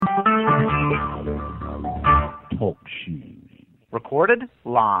recorded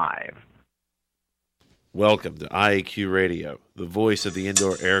live. Welcome to IAQ Radio, the voice of the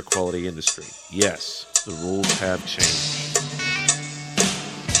indoor air quality industry. Yes, the rules have changed.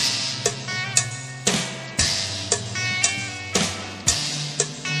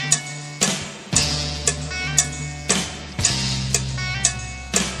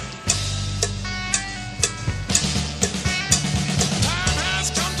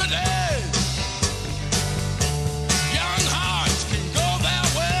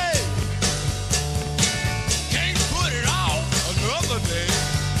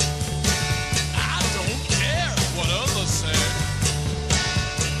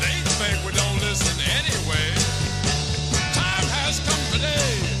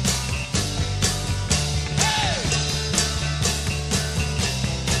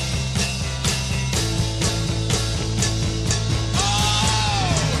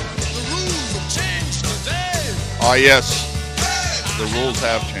 Yes, the rules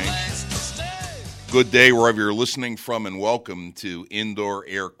have changed. Good day wherever you're listening from, and welcome to Indoor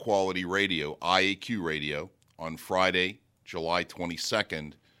Air Quality Radio, IAQ Radio, on Friday, July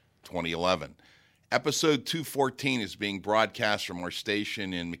 22nd, 2011. Episode 214 is being broadcast from our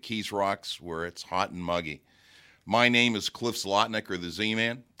station in McKees Rocks, where it's hot and muggy. My name is Cliff Zlotnick, or the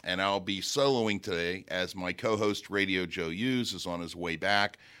Z-Man, and I'll be soloing today as my co-host Radio Joe Hughes is on his way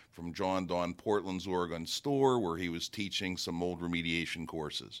back from John Don Portland's Oregon store, where he was teaching some mold remediation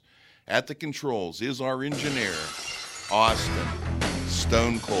courses. At the controls is our engineer, Austin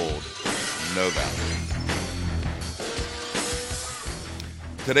Stone Cold Novak.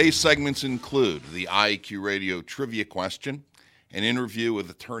 Today's segments include the IAQ Radio Trivia Question, an interview with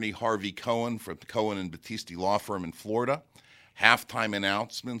attorney Harvey Cohen from Cohen and Battisti Law Firm in Florida, halftime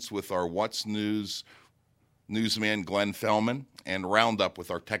announcements with our What's News newsman Glenn Fellman, and roundup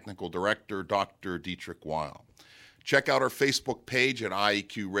with our technical director, Dr. Dietrich Weil. Check out our Facebook page at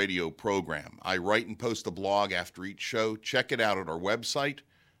IAQ Radio Program. I write and post a blog after each show. Check it out at our website,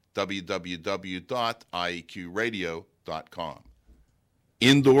 www.iaqradio.com.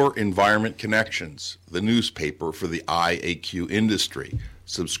 Indoor Environment Connections, the newspaper for the IAQ industry.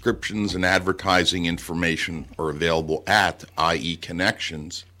 Subscriptions and advertising information are available at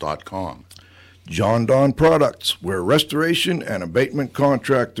ieconnections.com. John Don Products, where restoration and abatement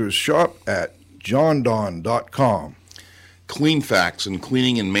contractors shop at jondon.com. Cleanfax and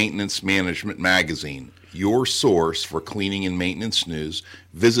Cleaning and Maintenance Management Magazine, your source for cleaning and maintenance news.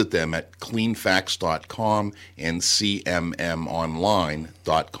 Visit them at cleanfax.com and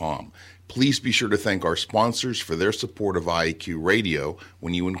cmmonline.com. Please be sure to thank our sponsors for their support of IAQ Radio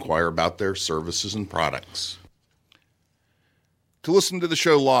when you inquire about their services and products. To listen to the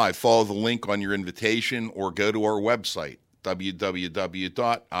show live, follow the link on your invitation or go to our website,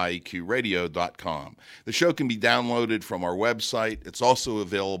 www.iaqradio.com. The show can be downloaded from our website. It's also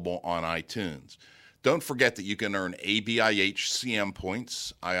available on iTunes. Don't forget that you can earn ABIH CM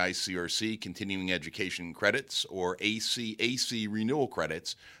points, IICRC continuing education credits, or ACAC renewal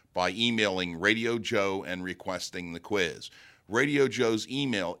credits by emailing Radio Joe and requesting the quiz. Radio Joe's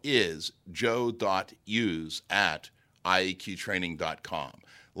email is joe.hughes@iaqtraining.com.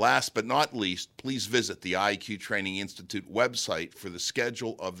 Last but not least, please visit the IAQ Training Institute website for the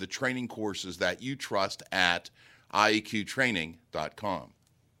schedule of the training courses that you trust at iaqtraining.com.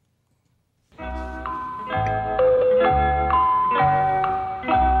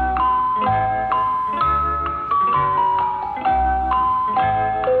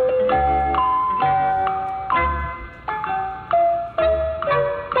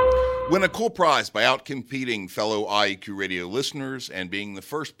 Win a cool prize by outcompeting fellow IAQ Radio listeners and being the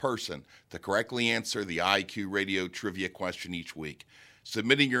first person to correctly answer the IAQ Radio trivia question each week.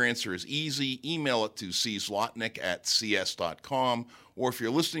 Submitting your answer is easy. Email it to czlotnick@cs.com, or if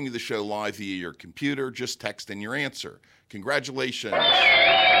you're listening to the show live via your computer, just text in your answer. Congratulations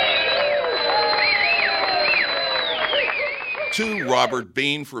to Robert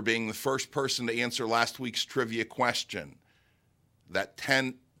Bean for being the first person to answer last week's trivia question. That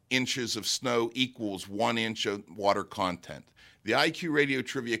 10 inches of snow equals 1 inch of water content. The IAQ Radio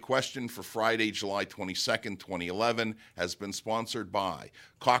Trivia Question for Friday, July 22nd, 2011 has been sponsored by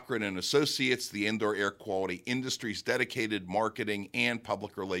Cochran & Associates, the indoor air quality industry's dedicated marketing and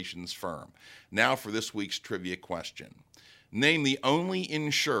public relations firm. Now for this week's trivia question. Name the only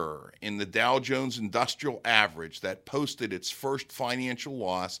insurer in the Dow Jones Industrial Average that posted its first financial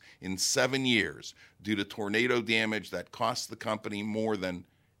loss in 7 years due to tornado damage that cost the company more than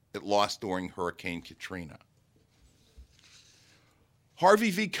it lost during Hurricane Katrina. Harvey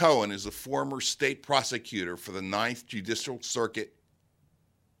V. Cohen is a former state prosecutor for the 9th Judicial Circuit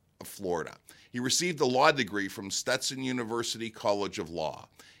of Florida. He received a law degree from Stetson University College of Law.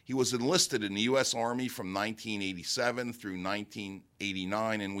 He was enlisted in the U.S. Army from 1987 through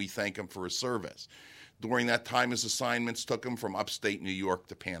 1989, and we thank him for his service. During that time, his assignments took him from upstate New York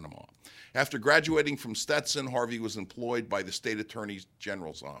to Panama. After graduating from Stetson, Harvey was employed by the State Attorney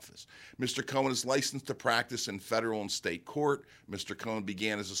General's office. Mr. Cohen is licensed to practice in federal and state court. Mr. Cohen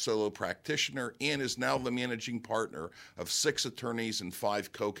began as a solo practitioner and is now the managing partner of 6 attorneys and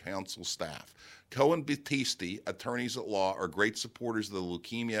 5 co-counsel staff. Cohen Battisti, attorneys at law, are great supporters of the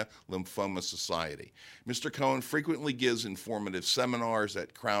Leukemia Lymphoma Society. Mr. Cohen frequently gives informative seminars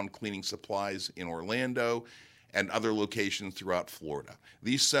at Crown Cleaning Supplies in Orlando and other locations throughout Florida.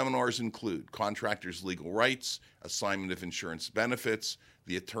 These seminars include contractors' legal rights, assignment of insurance benefits,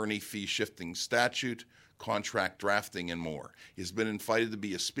 the attorney fee shifting statute, contract drafting, and more. He has been invited to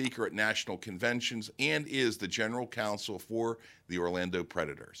be a speaker at national conventions and is the general counsel for the Orlando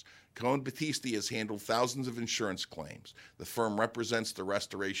Predators. Cohen Battisti has handled thousands of insurance claims. The firm represents the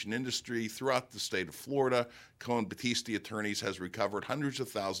restoration industry throughout the state of Florida. Cohen Battisti Attorneys has recovered hundreds of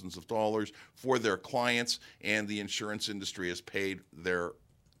thousands of dollars for their clients, and the insurance industry has paid their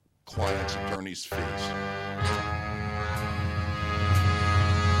clients' attorneys' fees.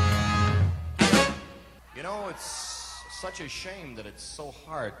 You know, it's such a shame that it's so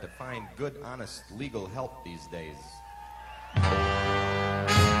hard to find good, honest legal help these days.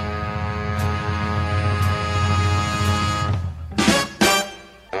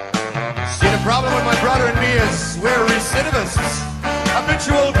 See, the problem with my brother and me is we're recidivists,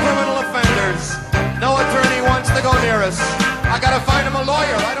 habitual criminal offenders. No attorney wants to go near us. I gotta find him a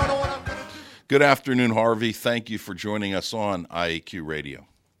lawyer. I don't know what I'm gonna do. Good afternoon, Harvey. Thank you for joining us on IAQ Radio.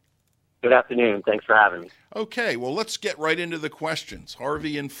 Good afternoon. Thanks for having me. Okay, well, let's get right into the questions.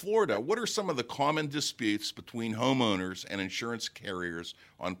 Harvey, in Florida, what are some of the common disputes between homeowners and insurance carriers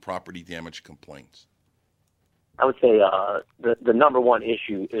on property damage complaints? I would say the number one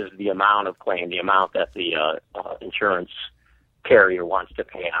issue is the amount of claim, the amount that the insurance carrier wants to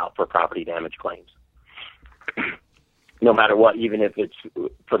pay out for property damage claims. No matter what, even if it's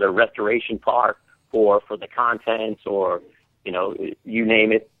for the restoration part or for the contents or, you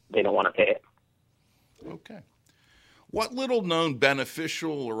name it, they don't want to pay it. Okay. What little-known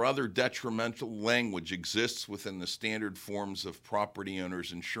beneficial or other detrimental language exists within the standard forms of property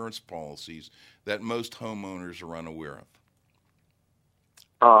owners' insurance policies that most homeowners are unaware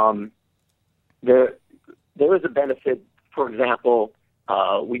of? There is a benefit. For example,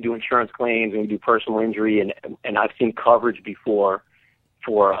 we do insurance claims and we do personal injury, and I've seen coverage before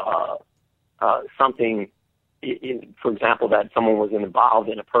for something. For example, that someone was involved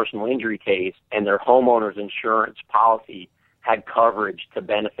in a personal injury case and their homeowner's insurance policy had coverage to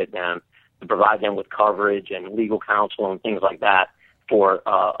benefit them, to provide them with coverage and legal counsel and things like that for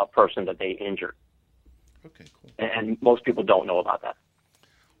a person that they injured. Okay, cool. And most people don't know about that.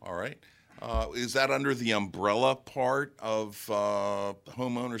 All right. Is that under the umbrella part of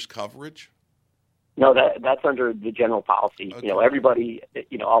homeowners coverage? No, that's under the general policy. Okay. Everybody,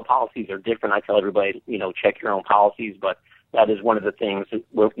 all policies are different. I tell everybody, check your own policies, but that is one of the things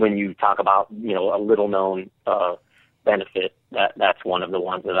when you talk about, a little known benefit, that's one of the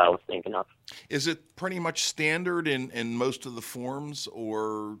ones that I was thinking of. Is it pretty much standard in most of the forms,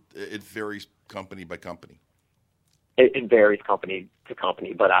 or it varies company by company? It varies company to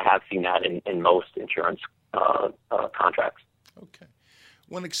company, but I have seen that in most insurance contracts. Okay.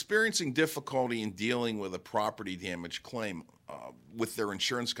 When experiencing difficulty in dealing with a property damage claim with their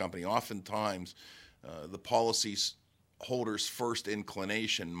insurance company, oftentimes the policy's holder's first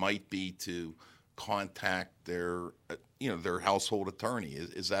inclination might be to contact their household attorney.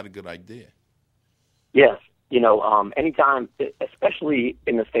 Is that a good idea? Yes. Anytime, especially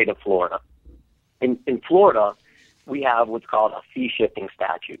in the state of Florida. In Florida, we have what's called a fee shifting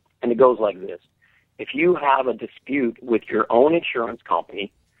statute, and it goes like this. If you have a dispute with your own insurance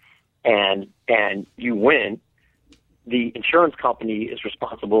company and you win, the insurance company is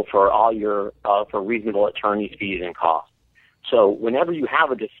responsible for all your for reasonable attorney's fees and costs. So whenever you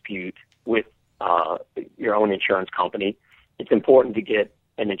have a dispute with your own insurance company, it's important to get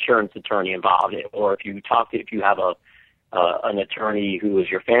an insurance attorney involved. Or if you have an attorney who is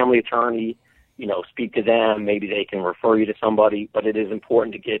your family attorney, speak to them. Maybe they can refer you to somebody, but it is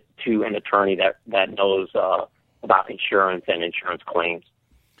important to get to an attorney that knows about insurance and insurance claims.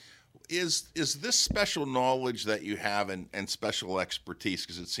 Is this special knowledge that you have and special expertise,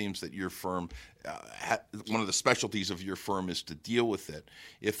 because it seems that your firm, one of the specialties of your firm is to deal with it.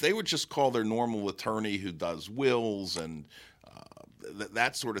 If they would just call their normal attorney who does wills and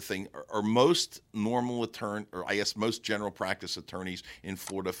that sort of thing. Are most normal or I guess most general practice attorneys in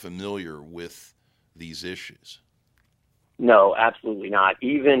Florida familiar with these issues? No, absolutely not.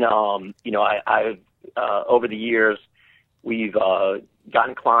 Even, I've over the years, we've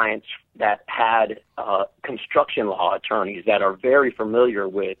gotten clients that had construction law attorneys that are very familiar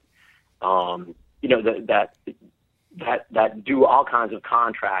with, that do all kinds of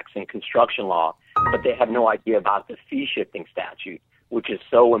contracts and construction law, but they have no idea about the fee shifting statute, which is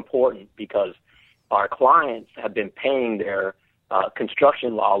so important because our clients have been paying their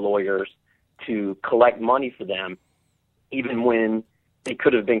construction law lawyers to collect money for them, even when they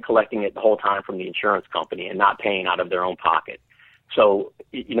could have been collecting it the whole time from the insurance company and not paying out of their own pocket. So,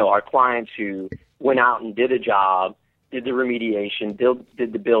 our clients who went out and did a job, did the remediation,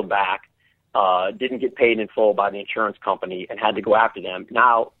 did the build back, didn't get paid in full by the insurance company and had to go after them.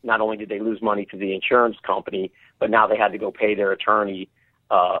 Now, not only did they lose money to the insurance company, but now they had to go pay their attorney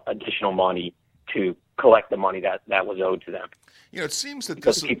additional money to collect the money that was owed to them. It seems that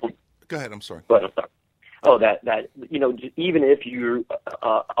because this people. Go ahead. I'm sorry. Go ahead, I'm sorry. Oh, that even if you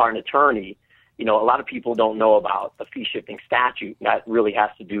are an attorney, a lot of people don't know about the fee shifting statute. That really has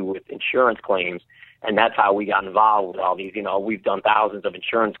to do with insurance claims, and that's how we got involved with all these. We've done thousands of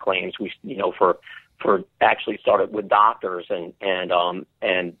insurance claims. We, for actually started with doctors, and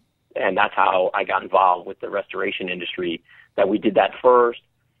that's how I got involved with the restoration industry. That we did that first,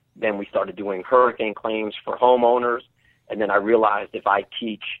 then we started doing hurricane claims for homeowners. And then I realized if I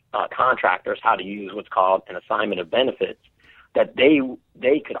teach contractors how to use what's called an assignment of benefits, that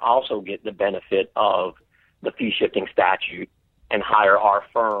they could also get the benefit of the fee shifting statute and hire our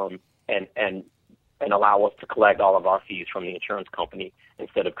firm and allow us to collect all of our fees from the insurance company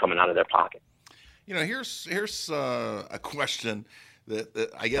instead of coming out of their pocket. Here's a question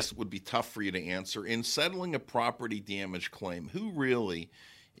that I guess would be tough for you to answer. In settling a property damage claim, who really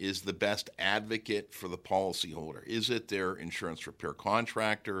is the best advocate for the policyholder? Is it their insurance repair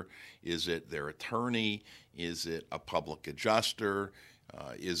contractor? Is it their attorney? Is it a public adjuster?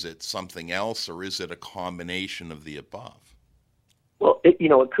 Is it something else, or is it a combination of the above? Well, it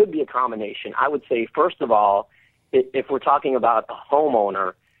could be a combination. I would say, first of all, if we're talking about a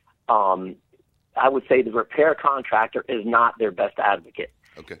homeowner, I would say the repair contractor is not their best advocate.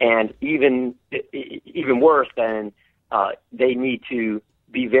 Okay. And even worse than they need to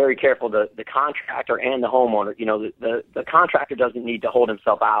be very careful, the contractor and the homeowner. The contractor doesn't need to hold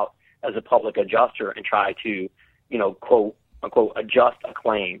himself out as a public adjuster and try to, quote unquote, adjust a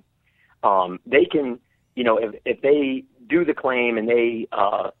claim. They can, if they do the claim and they,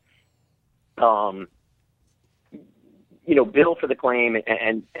 bill for the claim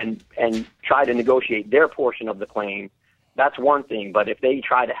and try to negotiate their portion of the claim, that's one thing. But if they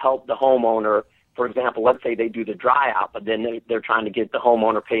try to help the homeowner, for example, let's say they do the dry out, but then they're trying to get the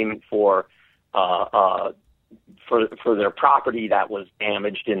homeowner payment for their property that was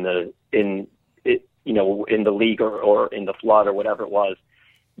damaged in the leak or in the flood or whatever it was.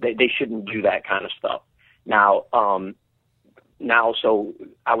 They shouldn't do that kind of stuff. Now, so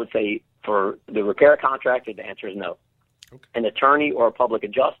I would say for the repair contractor, the answer is no. Okay. An attorney or a public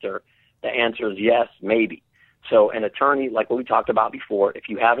adjuster, the answer is yes, maybe. So an attorney, like what we talked about before, if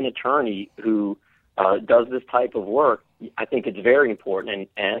you have an attorney who does this type of work, I think it's very important.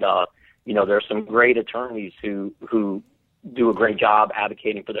 And there's some great attorneys who do a great job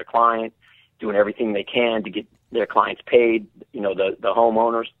advocating for their client, doing everything they can to get their clients paid, the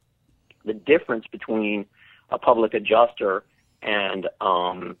homeowners. The difference between a public adjuster and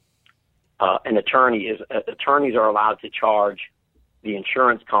an attorney is attorneys are allowed to charge the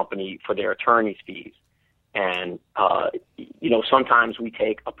insurance company for their attorney's fees. And, sometimes we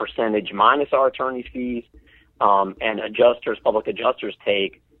take a percentage minus our attorney's fees, and public adjusters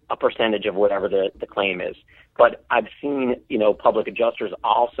take a percentage of whatever the claim is. But I've seen, public adjusters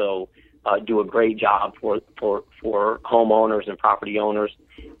also do a great job for homeowners and property owners.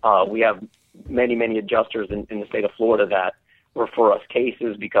 We have many adjusters in the state of Florida that refer us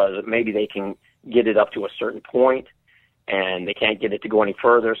cases because maybe they can get it up to a certain point and they can't get it to go any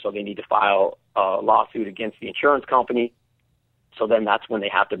further, so they need to file a lawsuit against the insurance company. So then that's when they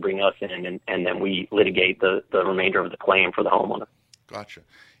have to bring us in, and then we litigate the remainder of the claim for the homeowner. Gotcha.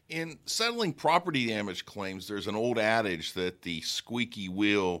 In settling property damage claims, there's an old adage that the squeaky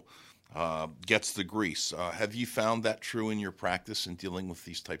wheel gets the grease. Have you found that true in your practice in dealing with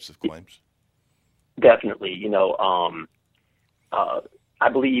these types of claims? Definitely. I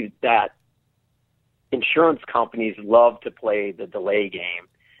believe that insurance companies love to play the delay game.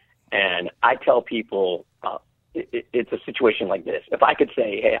 And I tell people it's a situation like this. If I could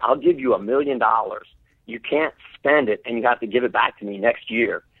say, hey, I'll give you $1 million You can't spend it, and you have to give it back to me next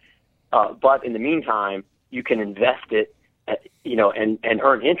year. But in the meantime, you can invest it, and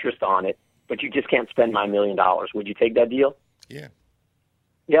earn interest on it, but you just can't spend my $1 million. Would you take that deal? Yeah.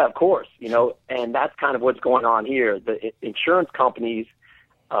 Yeah, of course. And that's kind of what's going on here. The insurance companies,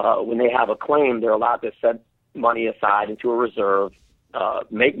 when they have a claim, they're allowed to set money aside into a reserve,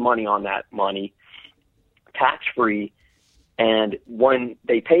 make money on that money, tax-free. And when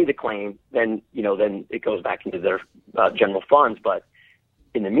they pay the claim, then it goes back into their general funds. But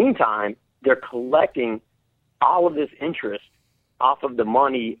in the meantime, they're collecting all of this interest off of the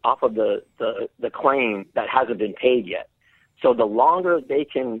money, off of the claim that hasn't been paid yet. So the longer they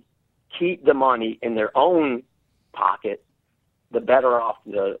can keep the money in their own pocket, the better off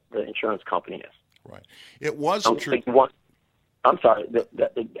the insurance company is. Right. It wasn't true. I'm sorry,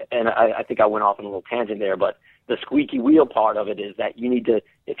 and I think I went off on a little tangent there, but the squeaky wheel part of it is that you need to,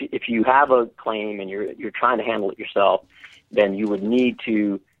 if you have a claim and you're trying to handle it yourself, then you would need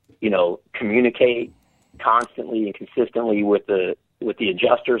to, communicate constantly and consistently with the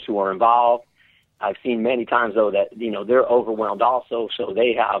adjusters who are involved. I've seen many times though that they're overwhelmed also, so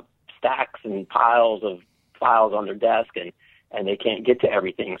they have stacks and piles of files on their desk and they can't get to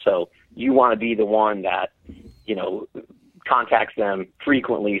everything. So you want to be the one that contacts them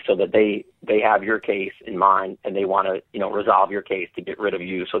frequently so that they have your case in mind and they want to resolve your case to get rid of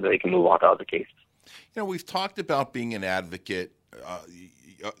you so that they can move on to other cases. We've talked about being an advocate,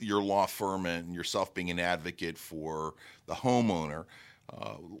 your law firm and yourself being an advocate for the homeowner.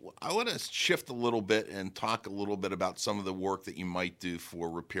 I want to shift a little bit and talk a little bit about some of the work that you might do for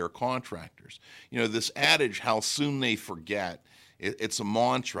repair contractors. This adage, how soon they forget, it's a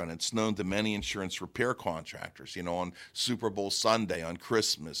mantra, and it's known to many insurance repair contractors. On Super Bowl Sunday, on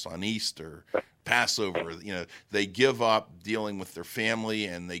Christmas, on Easter, Passover, they give up dealing with their family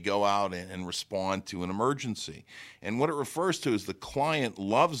and they go out and respond to an emergency. And what it refers to is the client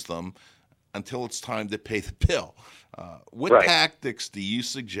loves them until it's time to pay the bill. What tactics do you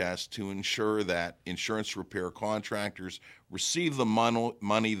suggest to ensure that insurance repair contractors receive the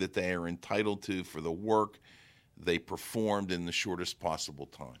money that they are entitled to for the work they performed in the shortest possible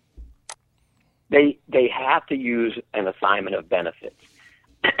time? They have to use an assignment of benefits.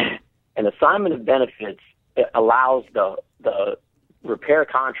 An assignment of benefits allows the repair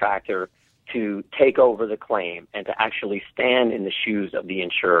contractor to take over the claim and to actually stand in the shoes of the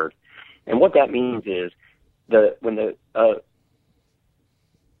insured. And what that means is when the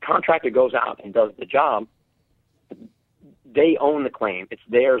contractor goes out and does the job, they own the claim. It's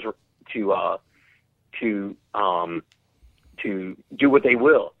theirs to do what they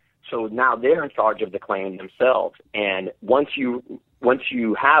will. So now they're in charge of the claim themselves. And once you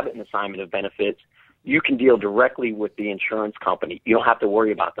have an assignment of benefits, you can deal directly with the insurance company. You don't have to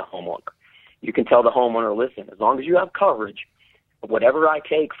worry about the homeowner. You can tell the homeowner, listen, as long as you have coverage, whatever I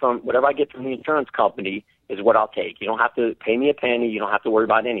get from the insurance company is what I'll take. You don't have to pay me a penny. You don't have to worry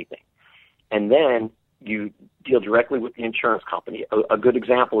about anything. And then you deal directly with the insurance company. A good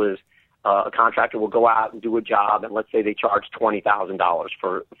example is a contractor will go out and do a job, and let's say they charge $20,000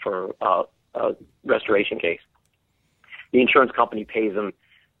 for a restoration case. The insurance company pays them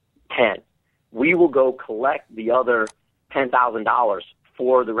 $10,000. We will go collect the other $10,000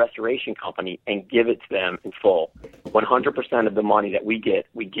 for the restoration company and give it to them in full. 100% of the money that we give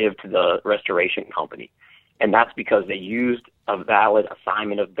to the restoration company. And that's because they used a valid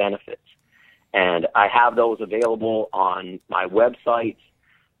assignment of benefits. And I have those available on my websites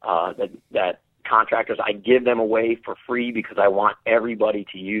that contractors, I give them away for free because I want everybody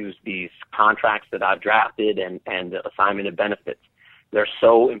to use these contracts that I've drafted and the assignment of benefits. They're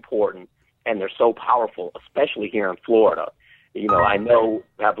so important and they're so powerful, especially here in Florida. I know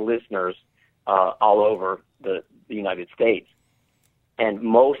we have listeners all over the United States, and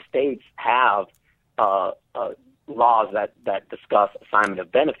most states have laws that discuss assignment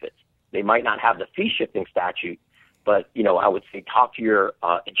of benefits. They might not have the fee shifting statute, but I would say talk to your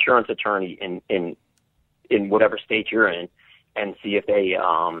insurance attorney in whatever state you're in, and see if they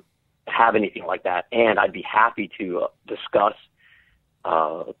have anything like that. And I'd be happy to discuss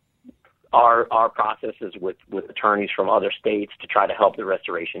our processes with attorneys from other states to try to help the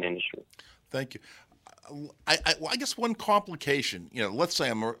restoration industry. Thank you. I guess one complication, let's say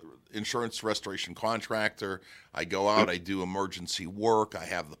I'm an insurance restoration contractor. I go out, I do emergency work. I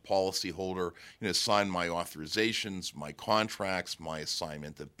have the policyholder, sign my authorizations, my contracts, my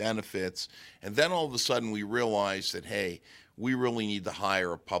assignment of benefits. And then all of a sudden we realize that, hey, we really need to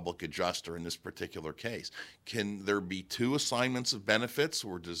hire a public adjuster in this particular case. Can there be two assignments of benefits,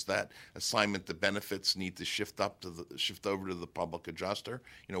 or does that assignment of benefits need to shift over to the public adjuster?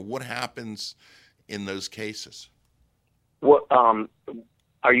 What happens in those cases? What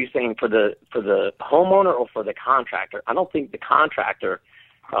are you saying for the homeowner or for the contractor? I don't think the contractor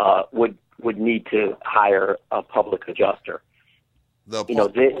would need to hire a public adjuster. The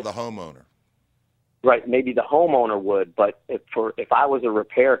homeowner. Right, maybe the homeowner would, but if I was a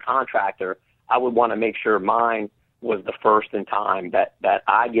repair contractor, I would want to make sure mine was the first in time, that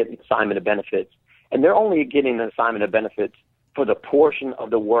I get an assignment of benefits. And they're only getting an assignment of benefits for the portion of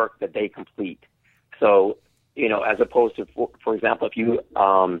the work that they complete. So, as opposed to, for example, if you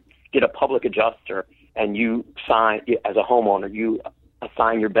get a public adjuster and you sign, as a homeowner, you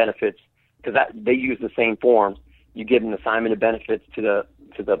assign your benefits, because they use the same forms. You give an assignment of benefits to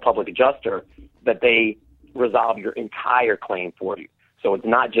the public adjuster, that they resolve your entire claim for you. So it's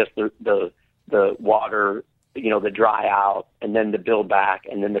not just the water, the dry out, and then the bill back,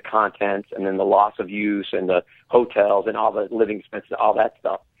 and then the contents, and then the loss of use, and the hotels, and all the living expenses, all that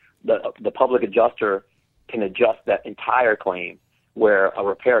stuff. The public adjuster can adjust that entire claim, where a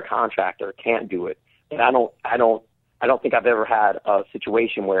repair contractor can't do it. And I don't think I've ever had a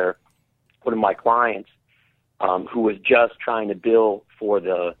situation where one of my clients, who was just trying to bill for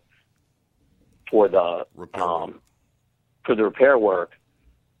the repair work,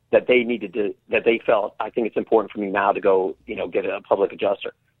 that they felt, I think it's important for me now to go, get a public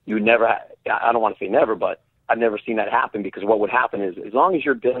adjuster. I don't want to say never, but I've never seen that happen, because what would happen is, as long as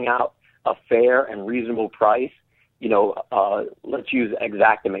you're billing out a fair and reasonable price, let's use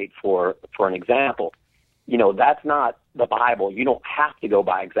Xactimate for an example. That's not the Bible. You don't have to go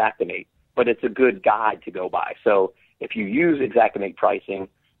by Xactimate, but it's a good guide to go by. So if you use Xactimate pricing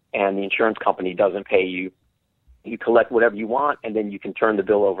and the insurance company doesn't pay you, you collect whatever you want, and then you can turn the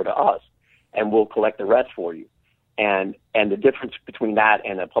bill over to us, and we'll collect the rest for you. And the difference between that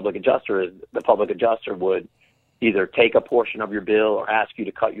and a public adjuster is, the public adjuster would either take a portion of your bill or ask you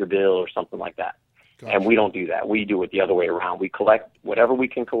to cut your bill or something like that. Gotcha. And we don't do that. We do it the other way around. We collect whatever we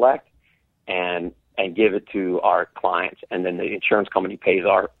can collect and give it to our clients, and then the insurance company pays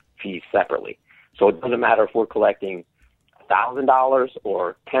our fees separately. So it doesn't matter if we're collecting $1,000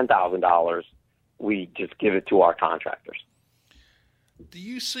 or $10,000, we just give it to our contractors. Do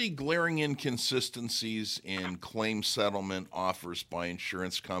you see glaring inconsistencies in claim settlement offers by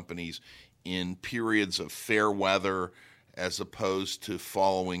insurance companies in periods of fair weather as opposed to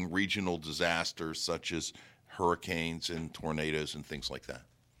following regional disasters such as hurricanes and tornadoes and things like that?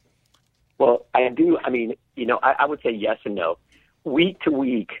 Well, I do. I mean, I would say yes and no. Week to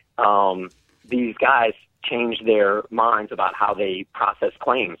week, these guys change their minds about how they process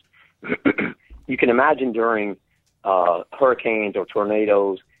claims. You can imagine during hurricanes or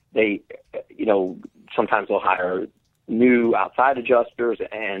tornadoes, they, sometimes they'll hire new outside adjusters,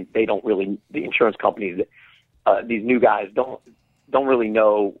 and they don't really, the insurance companies, these new guys don't really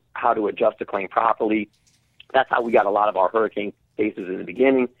know how to adjust a claim properly. That's how we got a lot of our hurricane cases in the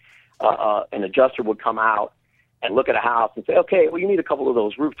beginning. An adjuster would come out and look at a house and say, okay, well, you need a couple of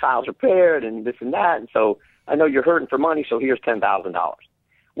those roof tiles repaired and this and that. And so I know you're hurting for money, so here's $10,000.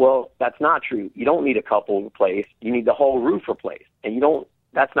 Well, that's not true. You don't need a couple replaced. You need the whole roof replaced. And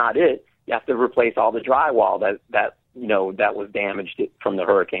that's not it. You have to replace all the drywall that was damaged from the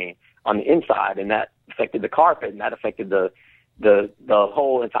hurricane on the inside, and that affected the carpet, and that affected the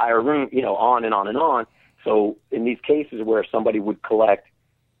whole entire room, on and on and on. So in these cases where somebody would collect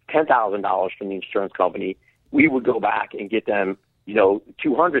 $10,000 from the insurance company, we would go back and get them,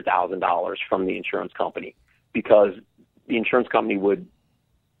 $200,000 from the insurance company, because the insurance company would,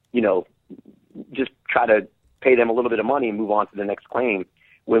 just try to pay them a little bit of money and move on to the next claim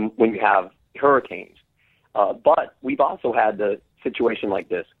when you have hurricanes. But we've also had the situation like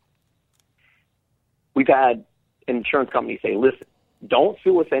this. We've had an insurance company say, listen, don't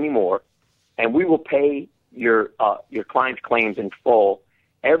sue us anymore, and we will pay your client's claims in full.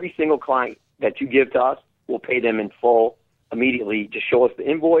 Every single client that you give to us, we'll pay them in full immediately. Just show us the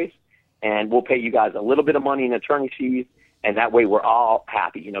invoice, and we'll pay you guys a little bit of money in attorney fees, and that way we're all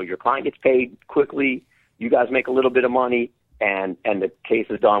happy. Your client gets paid quickly, you guys make a little bit of money, and the case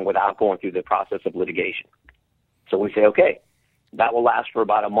is done without going through the process of litigation. So we say, okay, that will last for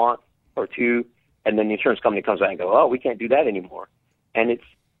about a month or two, and then the insurance company comes back and goes, oh, we can't do that anymore. And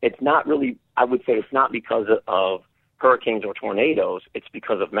it's not really, I would say it's not because of hurricanes or tornadoes, it's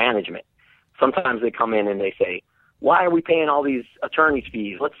because of management. Sometimes they come in and they say, why are we paying all these attorney's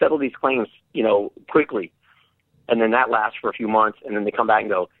fees? Let's settle these claims, quickly. And then that lasts for a few months, and then they come back and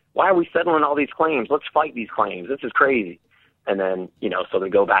go, why are we settling all these claims? Let's fight these claims. This is crazy. And then, so they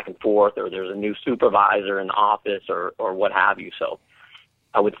go back and forth, or there's a new supervisor in the office or what have you. So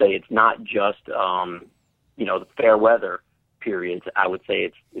I would say it's not just, the fair weather periods. I would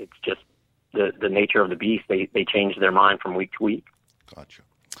say it's just the nature of the beast, they change their mind from week to week. Gotcha.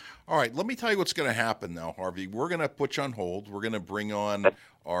 All right, let me tell you what's going to happen now, Harvey. We're going to put you on hold. We're going to bring on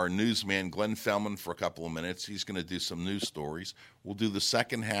our newsman, Glenn Fellman, for a couple of minutes. He's going to do some news stories. We'll do the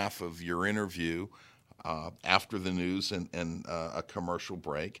second half of your interview after the news and a commercial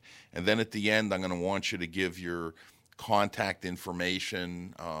break. And then at the end, I'm going to want you to give your contact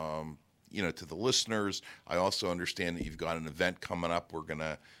information to the listeners. I also understand that you've got an event coming up. We're going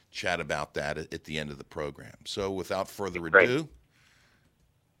to chat about that at the end of the program. So without further ado...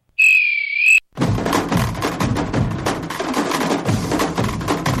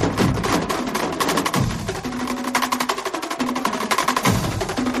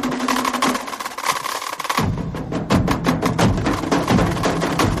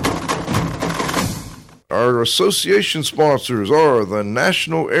 Our association sponsors are the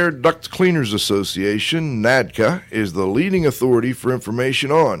National Air Duct Cleaners Association. NADCA is the leading authority for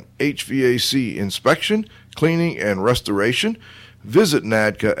information on HVAC inspection, cleaning, and restoration. Visit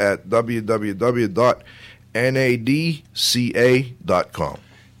NADCA at www.nadca.com.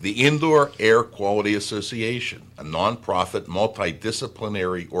 The Indoor Air Quality Association, a nonprofit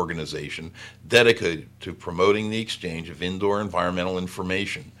multidisciplinary organization dedicated to promoting the exchange of indoor environmental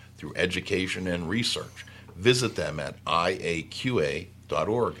information through education and research. Visit them at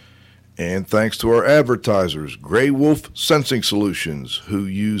iaqa.org. And thanks to our advertisers, Grey Wolf Sensing Solutions, who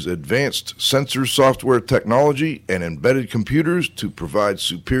use advanced sensor software technology and embedded computers to provide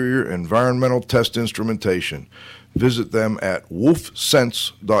superior environmental test instrumentation. Visit them at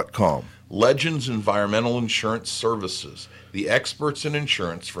wolfsense.com. Legends Environmental Insurance Services, the experts in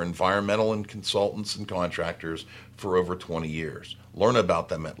insurance for environmental and consultants and contractors for over 20 years. Learn about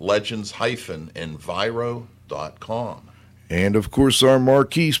them at legends-enviro.com. And, of course, our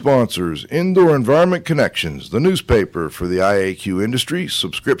marquee sponsors, Indoor Environment Connections, the newspaper for the IAQ industry.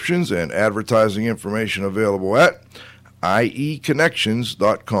 Subscriptions and advertising information available at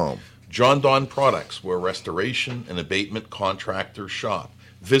ieconnections.com. Jon-Don Products, where restoration and abatement contractors shop.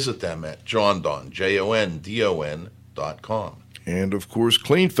 Visit them at jondon.com. And, of course,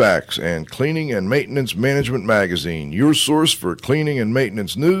 CleanFacts and Cleaning and Maintenance Management Magazine, your source for cleaning and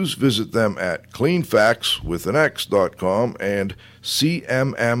maintenance news. Visit them at cleanfactswithanx.com and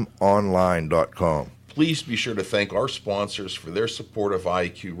cmmonline.com. Please be sure to thank our sponsors for their support of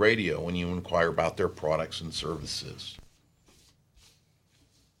IAQ Radio when you inquire about their products and services.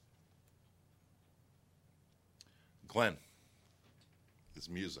 Glenn, this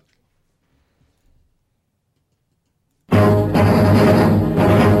music.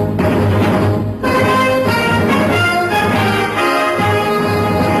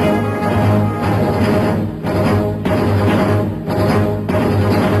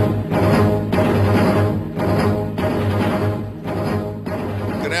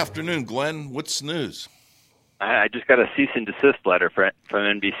 Good afternoon, Glenn. What's news? I just got a cease and desist letter from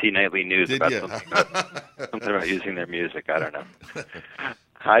NBC Nightly News about something about using their music. I don't know.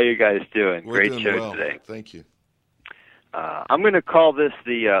 How are you guys doing? We're Great doing show well. today. Thank you. I'm going to call this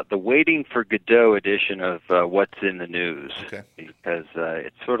the Waiting for Godot edition of What's in the News, Okay. because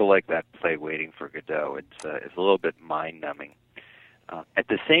it's sort of like that play, Waiting for Godot. It's a little bit mind-numbing. At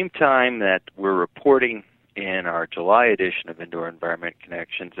the same time that we're reporting in our July edition of Indoor Environment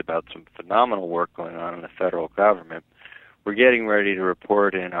Connections about some phenomenal work going on in the federal government, we're getting ready to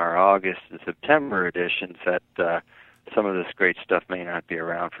report in our August and September editions that some of this great stuff may not be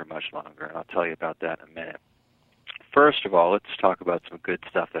around for much longer, and I'll tell you about that in a minute. First of all, let's talk about some good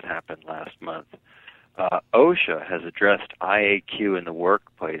stuff that happened last month. OSHA has addressed IAQ in the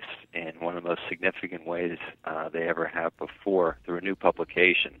workplace in one of the most significant ways they ever have before through a new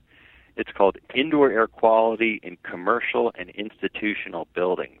publication. It's called Indoor Air Quality in Commercial and Institutional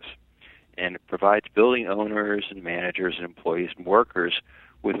Buildings, and it provides building owners and managers and employees and workers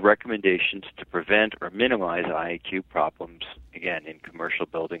with recommendations to prevent or minimize IAQ problems, again, in commercial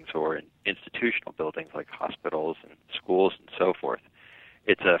buildings or in institutional buildings like hospitals and schools and so forth.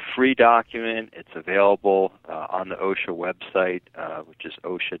 It's a free document. It's available on the OSHA website, which is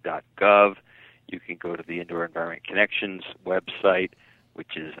osha.gov. You can go to the Indoor Environment Connections website,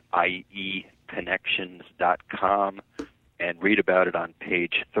 which is ieconnections.com, and read about it on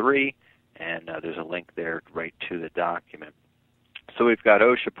page 3, and there's a link there right to the document. So we've got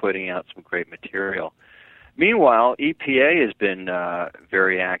OSHA putting out some great material. Meanwhile, EPA has been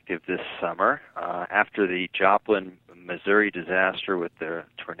very active this summer. After the Joplin, Missouri disaster with the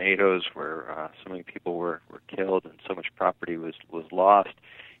tornadoes where so many people were killed and so much property was lost,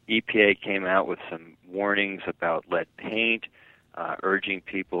 EPA came out with some warnings about lead paint, urging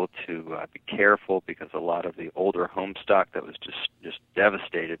people to be careful because a lot of the older home stock that was just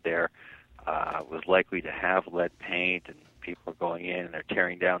devastated there was likely to have lead paint, and people are going in and they're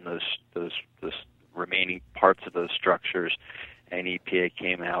tearing down those remaining parts of those structures. And EPA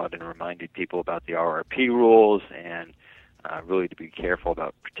came out and reminded people about the RRP rules and really to be careful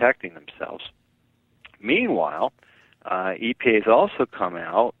about protecting themselves. Meanwhile, EPA has also come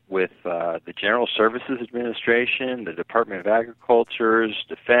out with the General Services Administration, the Department of Agriculture's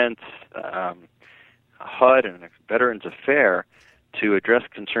Defense, HUD, and Veterans Affairs to address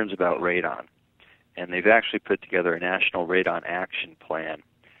concerns about radon. And they've actually put together a national radon action plan.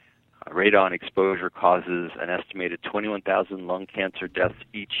 Radon exposure causes an estimated 21,000 lung cancer deaths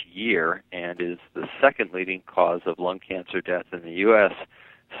each year and is the second leading cause of lung cancer death in the U.S.,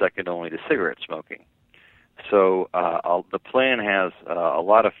 second only to cigarette smoking. So the plan has a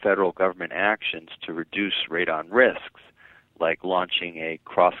lot of federal government actions to reduce radon risks, like launching a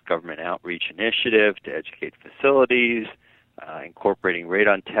cross-government outreach initiative to educate facilities, incorporating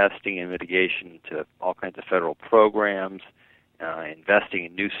radon testing and mitigation into all kinds of federal programs, investing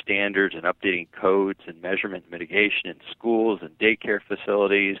in new standards and updating codes and measurement mitigation in schools and daycare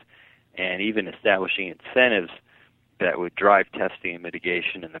facilities, and even establishing incentives that would drive testing and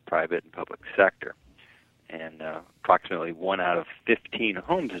mitigation in the private and public sector. And approximately 1 out of 15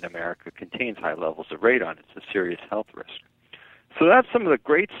 homes in America contains high levels of radon. It's a serious health risk. So that's some of the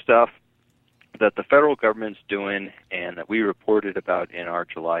great stuff that the federal government's doing and that we reported about in our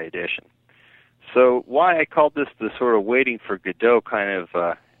July edition. So why I called this the sort of waiting for Godot kind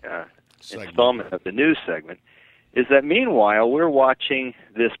of installment of the news segment is that meanwhile we're watching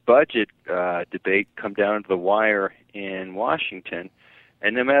this budget debate come down to the wire in Washington,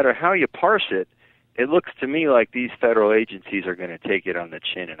 and no matter how you parse it, it looks to me like these federal agencies are going to take it on the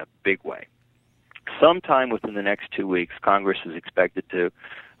chin in a big way. Sometime within the next 2 weeks, Congress is expected to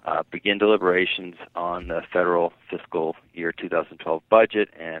begin deliberations on the federal fiscal year 2012 budget,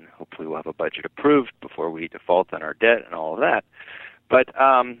 and hopefully we'll have a budget approved before we default on our debt and all of that. But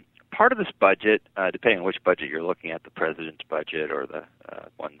part of this budget, depending on which budget you're looking at, the president's budget or the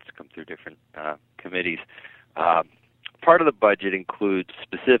ones that come through different committees, part of the budget includes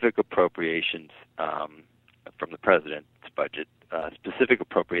specific appropriations from the president's budget, specific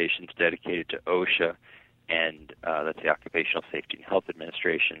appropriations dedicated to OSHA, and that's the Occupational Safety and Health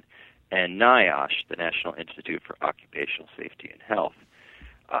Administration, and NIOSH, the National Institute for Occupational Safety and Health.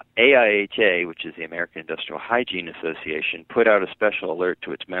 AIHA, which is the American Industrial Hygiene Association, put out a special alert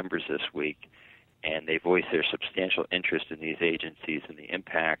to its members this week, and they voiced their substantial interest in these agencies and the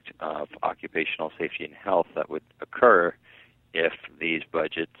impact of occupational safety and health that would occur if these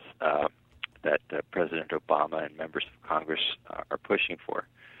budgets that President Obama and members of Congress are pushing for.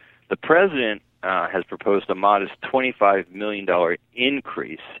 The president has proposed a modest $25 million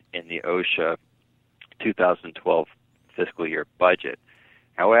increase in the OSHA 2012 fiscal year budget.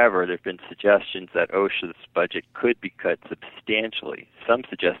 However, there have been suggestions that OSHA's budget could be cut substantially, some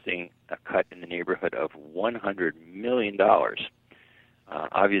suggesting a cut in the neighborhood of $100 million.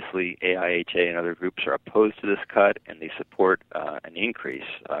 Obviously, AIHA and other groups are opposed to this cut, and they support an increase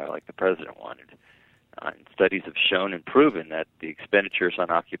like the president wanted. And studies have shown and proven that the expenditures on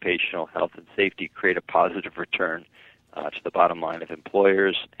occupational health and safety create a positive return to the bottom line of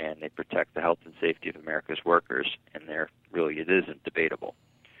employers, and they protect the health and safety of America's workers, and it isn't debatable.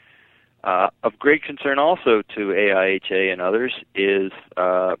 Of great concern also to AIHA and others is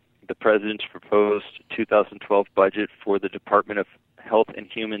the President's proposed 2012 budget for the Department of Health and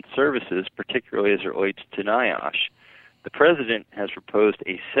Human Services, particularly as it relates to NIOSH. The President has proposed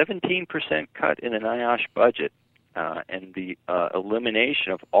a 17% cut in the NIOSH budget and the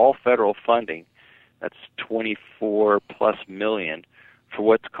elimination of all federal funding, that's $24+ million, for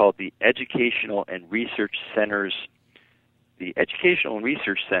what's called the Educational and Research Centers. The Educational and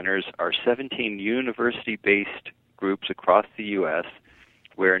Research Centers are 17 university-based groups across the U.S.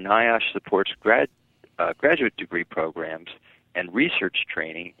 where NIOSH supports graduate degree programs and research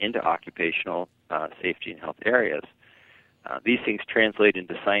training into occupational safety and health areas. These things translate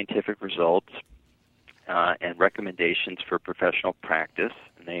into scientific results and recommendations for professional practice,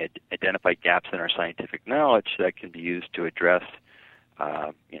 and they identify gaps in our scientific knowledge that can be used to address,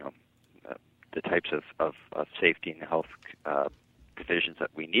 the types of safety and health provisions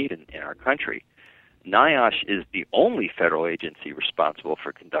that we need in our country. NIOSH is the only federal agency responsible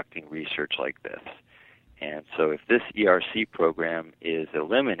for conducting research like this. And so if this ERC program is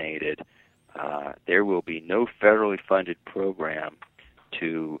eliminated, there will be no federally funded program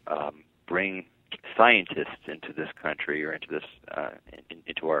to bring scientists into this country or into this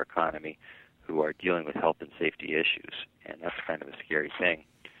into our economy who are dealing with health and safety issues, and that's kind of a scary thing.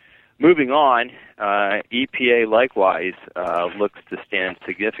 Moving on, EPA likewise looks to stand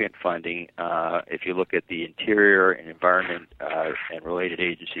significant funding if you look at the Interior and Environment and related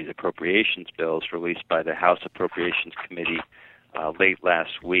agencies' appropriations bills released by the House Appropriations Committee late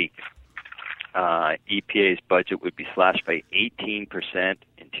last week. EPA's budget would be slashed by 18%,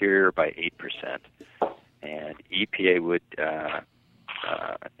 Interior by 8%, and EPA would,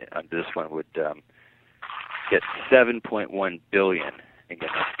 on this one, would get $7.1 billion. Again,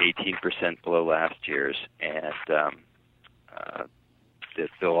 that's 18% below last year's, and this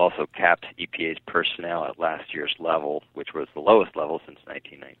bill also caps EPA's personnel at last year's level, which was the lowest level since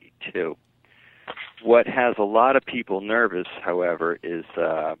 1992. What has a lot of people nervous, however, is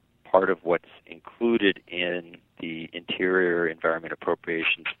part of what's included in the Interior Environment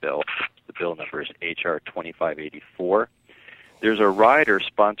Appropriations Bill. The bill number is H.R. 2584. There's a rider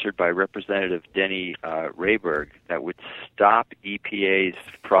sponsored by Representative Denny Rayburg that would stop EPA's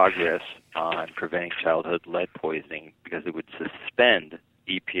progress on preventing childhood lead poisoning because it would suspend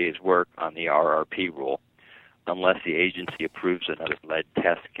EPA's work on the RRP rule unless the agency approves another lead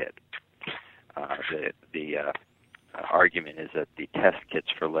test kit. The argument is that the test kits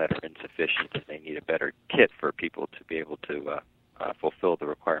for lead are insufficient and they need a better kit for people to be able to fulfill the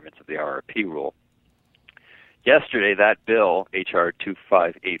requirements of the RRP rule. Yesterday, that bill, H.R.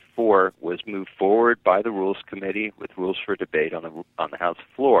 2584, was moved forward by the Rules Committee with rules for debate on the House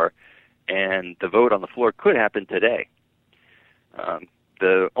floor, and the vote on the floor could happen today.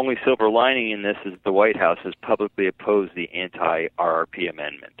 The only silver lining in this is the White House has publicly opposed the anti-RRP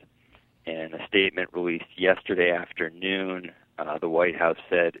amendment. In a statement released yesterday afternoon, the White House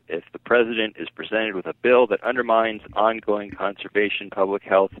said, if the president is presented with a bill that undermines ongoing conservation, public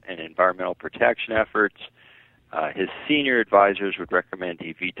health, and environmental protection efforts, his senior advisors would recommend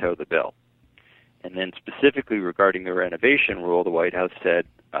he veto the bill. And then specifically regarding the renovation rule, the White House said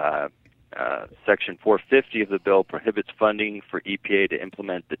Section 450 of the bill prohibits funding for EPA to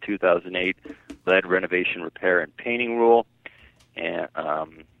implement the 2008 lead renovation, repair, and painting rule. And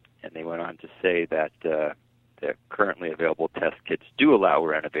they went on to say that the currently available test kits do allow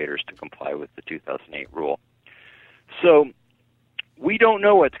renovators to comply with the 2008 rule. So we don't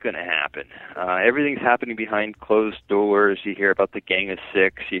know what's going to happen. Everything's happening behind closed doors. You hear about the Gang of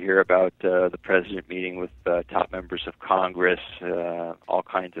Six. You hear about the president meeting with top members of Congress, all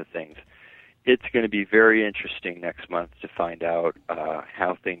kinds of things. It's going to be very interesting next month to find out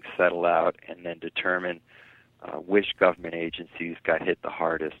how things settle out and then determine which government agencies got hit the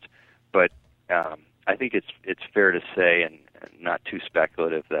hardest. But I think it's fair to say, and not too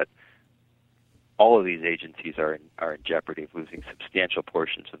speculative, that all of these agencies are in jeopardy of losing substantial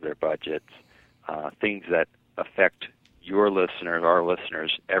portions of their budgets, things that affect your listeners, our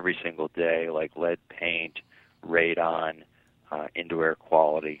listeners, every single day, like lead paint, radon, indoor air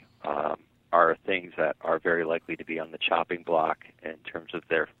quality, are things that are very likely to be on the chopping block in terms of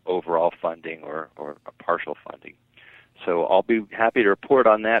their overall funding or a partial funding. So I'll be happy to report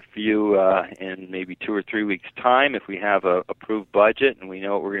on that for you in maybe 2 or 3 weeks' time if we have a approved budget and we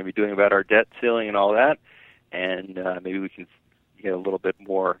know what we're going to be doing about our debt ceiling and all that, and maybe we can get a little bit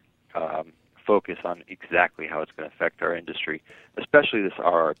more focus on exactly how it's going to affect our industry, especially this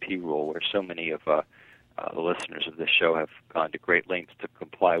RRP rule, where so many of the listeners of this show have gone to great lengths to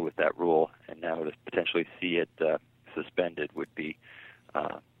comply with that rule, and now to potentially see it suspended would be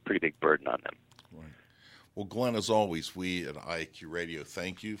a pretty big burden on them. Right. Well, Glenn, as always, we at IAQ Radio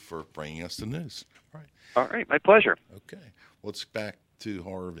thank you for bringing us the news. All right, my pleasure. Okay, let's back to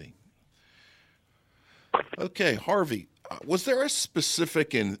Harvey. Okay, Harvey, was there a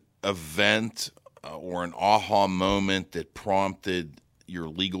specific event or an aha moment that prompted your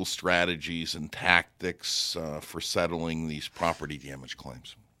legal strategies and tactics for settling these property damage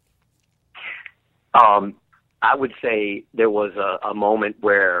claims? I would say there was a moment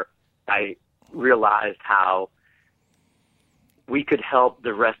where I realized how we could help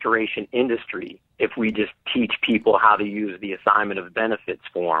the restoration industry if we just teach people how to use the assignment of benefits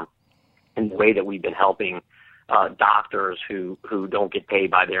form in the way that we've been helping doctors who don't get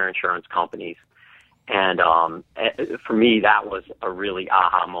paid by their insurance companies. And for me, that was a really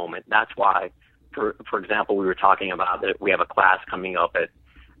aha moment. That's why, for example, we were talking about that we have a class coming up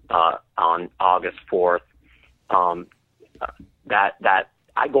on August 4th. That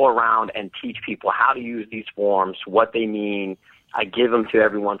I go around and teach people how to use these forms, what they mean. I give them to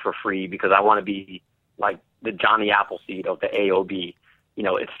everyone for free because I want to be like the Johnny Appleseed of the AOB. You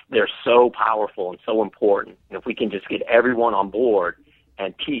know, they're so powerful and so important. And if we can just get everyone on board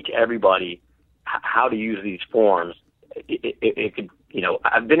and teach everybody how to use these forms, it could, you know,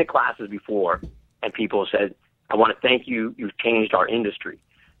 I've been in classes before and people said, I want to thank you. You've changed our industry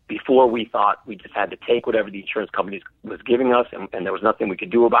before we thought we just had to take whatever the insurance company was giving us, and there was nothing we could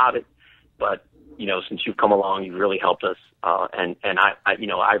do about it. But since you've come along, you've really helped us, and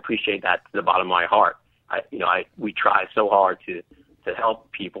I appreciate that to the bottom of my heart. We try so hard to help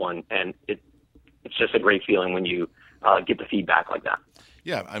people, and it's just a great feeling when you get the feedback like that.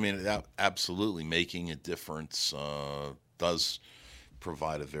 Yeah, I mean, absolutely, making a difference does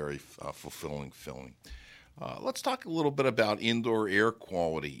provide a very fulfilling feeling. Let's talk a little bit about indoor air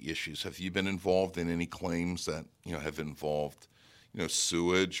quality issues. Have you been involved in any claims that have involved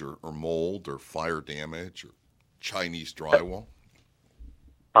sewage or mold or fire damage or Chinese drywall?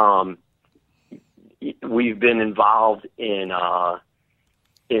 We've been involved in all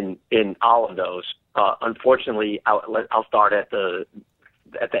of those. Unfortunately, I'll start at the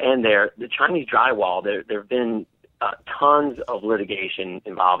end there. The Chinese drywall. There have been tons of litigation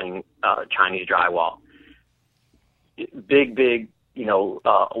involving Chinese drywall. Big,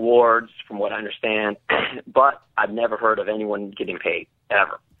 awards from what I understand, but I've never heard of anyone getting paid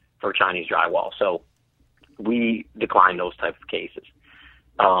ever for Chinese drywall. So we decline those types of cases.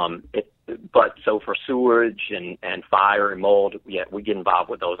 But so for sewage and fire and mold, we get involved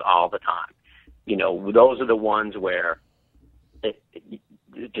with those all the time. Those are the ones where it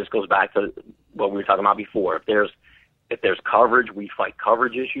just goes back to what we were talking about before. If there's coverage, we fight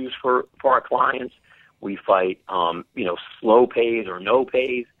coverage issues for our clients. We fight, slow pays or no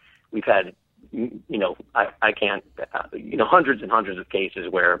pays. We've had, I can't, hundreds and hundreds of cases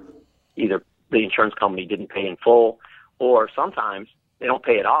where either the insurance company didn't pay in full, or sometimes they don't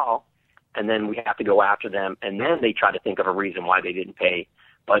pay at all, and then we have to go after them, and then they try to think of a reason why they didn't pay.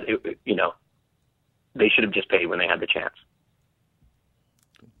 But, they should have just paid when they had the chance.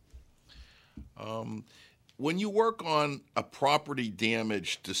 When you work on a property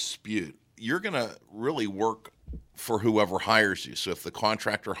damage dispute, you're going to really work for whoever hires you. So if the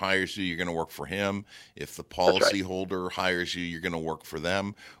contractor hires you, you're going to work for him. If the policyholder hires you, you're going to work for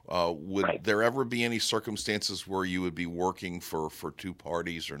them. Would there ever be any circumstances where you would be working for two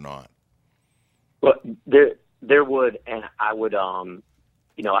parties or not? Well, there would, and I would,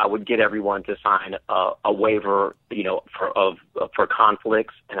 I would get everyone to sign a waiver, for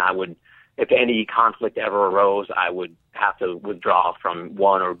conflicts, and I would, if any conflict ever arose, I would have to withdraw from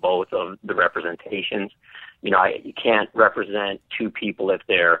one or both of the representations. You can't represent two people if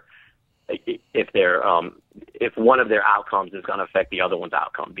one of their outcomes is going to affect the other one's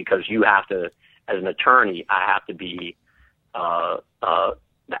outcome, because you have to, as an attorney, I have to be the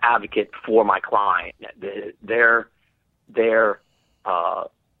advocate for my client. Their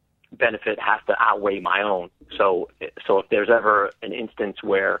benefit has to outweigh my own. So if there's ever an instance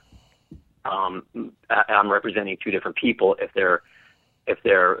where I'm representing two different people, if their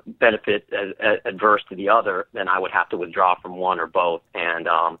benefit is adverse to the other, then I would have to withdraw from one or both. And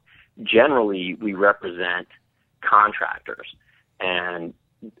generally, we represent contractors, and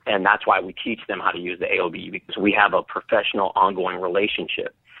that's why we teach them how to use the AOB, because we have a professional, ongoing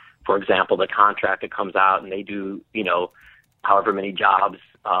relationship. For example, the contractor comes out and they do, however many jobs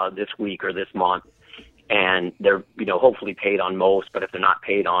this week or this month, and they're, hopefully paid on most, but if they're not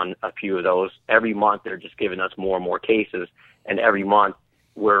paid on a few of those, every month they're just giving us more and more cases, and every month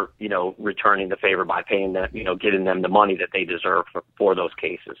we're, returning the favor by paying them, getting them the money that they deserve for those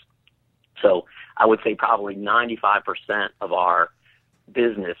cases. So I would say probably 95% of our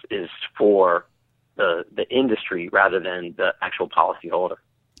business is for the industry rather than the actual policyholder.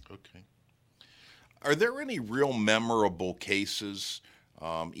 Okay. Are there any real memorable cases,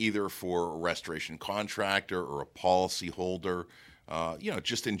 either for a restoration contractor or a policyholder,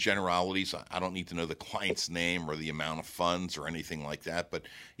 just in generalities? I don't need to know the client's name or the amount of funds or anything like that, but,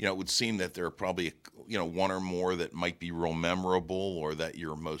 it would seem that there are probably, one or more that might be real memorable or that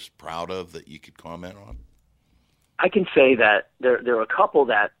you're most proud of that you could comment on. I can say that there are a couple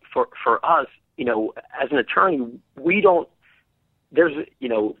that for us, as an attorney, we don't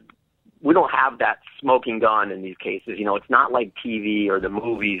have that smoking gun in these cases. It's not like TV or the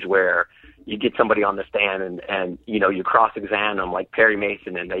movies where you get somebody on the stand and you cross-examine them like Perry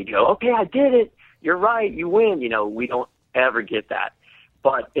Mason and they go, okay, I did it. You're right. You win. We don't ever get that.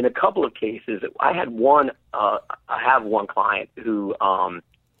 But in a couple of cases, I have one client who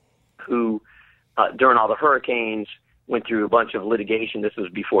during all the hurricanes went through a bunch of litigation. This was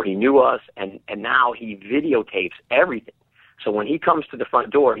before he knew us, and now he videotapes everything. So when he comes to the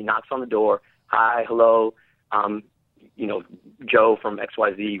front door, he knocks on the door. Hi, hello, Joe from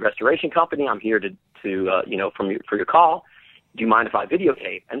XYZ Restoration Company. I'm here to for your call. Do you mind if I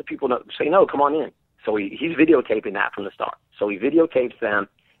videotape? And the people say, no, come on in. So he's videotaping that from the start. So he videotapes them,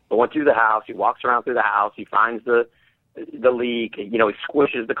 going through the house. He walks around through the house. He finds the the leak. He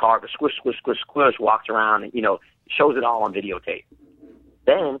squishes the carpet, squish, walks around, and, shows it all on videotape.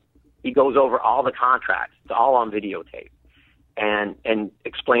 Then he goes over all the contracts. It's all on videotape. And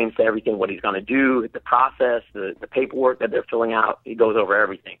explains to everything what he's going to do, the process, the paperwork that they're filling out. He goes over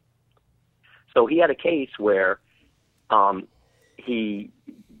everything. So he had a case where he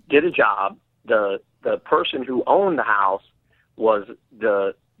did a job. The person who owned the house was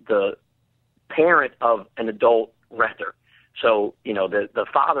the parent of an adult renter. So, the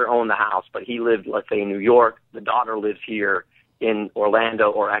father owned the house, but he lived, let's say, in New York. The daughter lives here in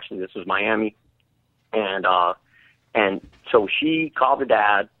Orlando, or actually this was Miami. And so she called the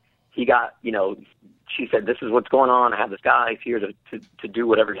dad. He got, she said, this is what's going on. I have this guy. He's here to do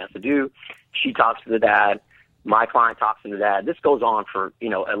whatever he has to do. She talks to the dad. My client talks to the dad. This goes on for,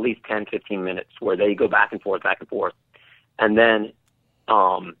 at least 10, 15 minutes where they go back and forth. And then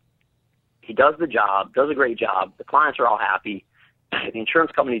he does the job, does a great job. The clients are all happy. The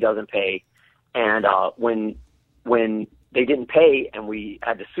insurance company doesn't pay. And when they didn't pay and we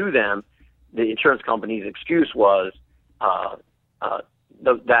had to sue them, the insurance company's excuse was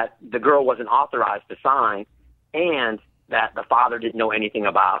that the girl wasn't authorized to sign and that the father didn't know anything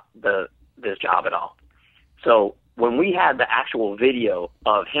about this job at all. So when we had the actual video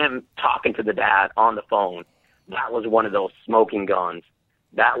of him talking to the dad on the phone, that was one of those smoking guns.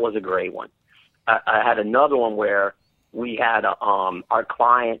 That was a great one. I had another one where we had our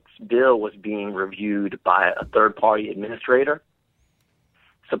client's bill was being reviewed by a third-party administrator,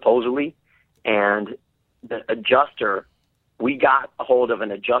 supposedly, and the adjuster, we got a hold of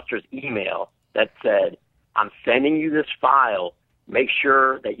an adjuster's email that said, I'm sending you this file. Make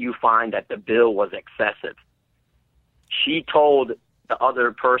sure that you find that the bill was excessive. She told the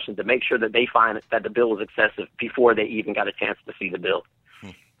other person to make sure that they find that the bill was excessive before they even got a chance to see the bill.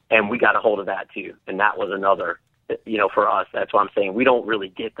 And we got a hold of that too. And that was another, for us, that's why I'm saying we don't really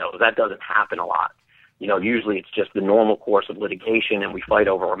get those. That doesn't happen a lot. Usually it's just the normal course of litigation and we fight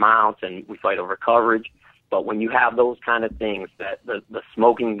over amounts and we fight over coverage. But when you have those kind of things, that the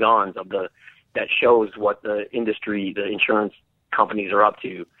smoking guns that shows what the industry, the insurance companies are up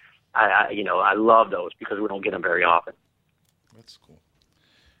to, I love those because we don't get them very often. That's cool.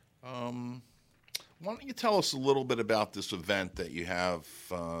 Why don't you tell us a little bit about this event that you have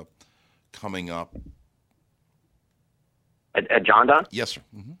coming up? At John Don? Yes, sir.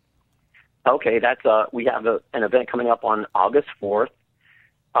 Mm-hmm. Okay, that's we have an event coming up on August 4th.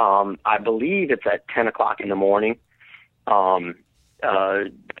 I believe it's at 10 o'clock in the morning. Carol's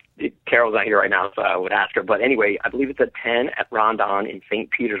not here right now, so I would ask her. But anyway, I believe it's at 10 at Rondon in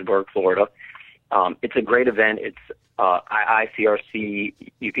St. Petersburg, Florida. It's a great event. It's IICRC.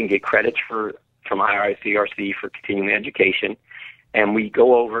 You can get credits from IICRC for continuing education. And we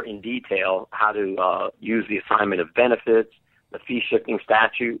go over in detail how to use the assignment of benefits, the fee shifting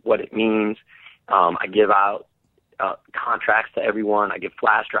statute, what it means. I give out contracts to everyone. I give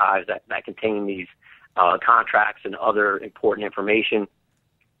flash drives that contain these contracts and other important information.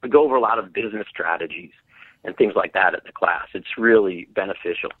 We go over a lot of business strategies and things like that at the class. It's really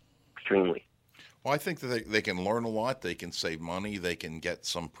beneficial, extremely. Well, I think that they can learn a lot. They can save money. They can get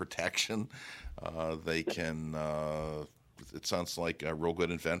some protection. They can, it sounds like a real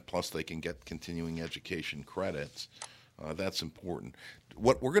good event. Plus, they can get continuing education credits. That's important.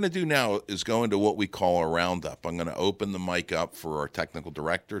 What we're going to do now is go into what we call a roundup. I'm going to open the mic up for our technical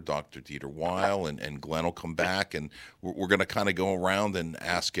director, Dr. Dieter Weil, and Glenn will come back, and we're going to kind of go around and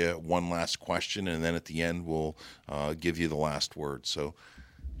ask you one last question, and then at the end we'll give you the last word. So,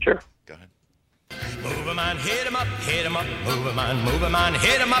 sure. Go ahead. Move 'em on, hit 'em up, move 'em on,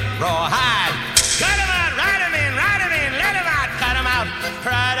 hit 'em up, rawhide. Cut 'em out, ride 'em in, let 'em out, cut 'em out,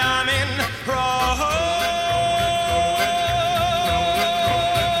 ride 'em in, rawhide.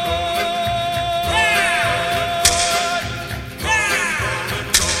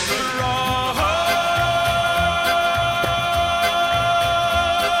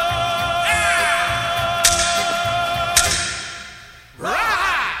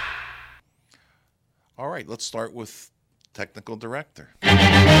 All right, let's start with technical director.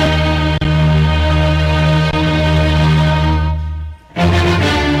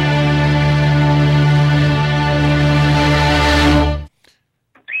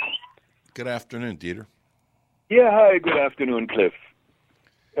 Good afternoon, Dieter. Yeah, hi, good afternoon, Cliff.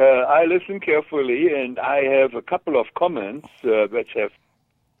 I listened carefully, and I have a couple of comments which have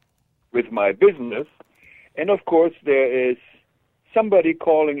with my business. And, of course, there is somebody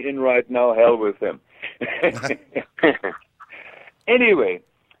calling in right now, hell with him. Anyway,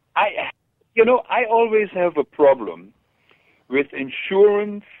 I always have a problem with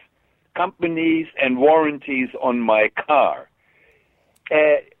insurance companies and warranties on my car.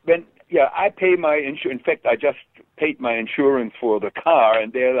 I pay my insurance. In fact, I just paid my insurance for the car,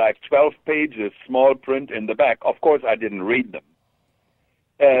 and they're like 12 pages, small print in the back. Of course, I didn't read them.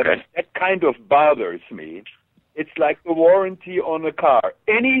 That kind of bothers me. It's like the warranty on a car.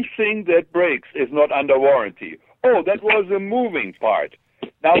 Anything that breaks is not under warranty. Oh, that was a moving part.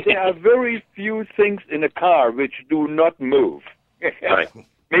 Now, there are very few things in a car which do not move. Right.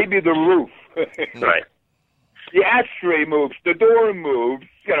 Maybe the roof. Right. The ashtray moves. The door moves.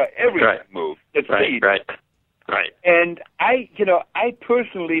 Everything moves. The seat. Right. And I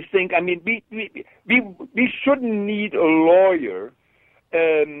personally think, we shouldn't need a lawyer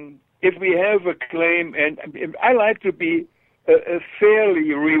if we have a claim, and I like to be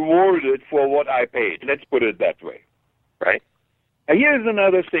fairly rewarded for what I paid. Let's put it that way. Right. Now, here's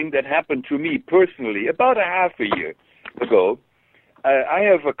another thing that happened to me personally about a half a year ago. I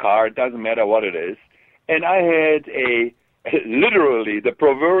have a car, it doesn't matter what it is, and I had literally the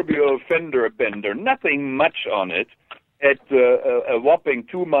proverbial fender bender, nothing much on it, at a whopping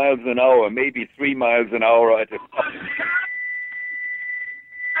 2 miles an hour, maybe 3 miles an hour at a time.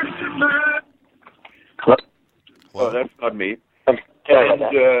 Oh, that's not me. And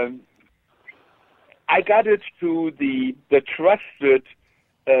I got it to the trusted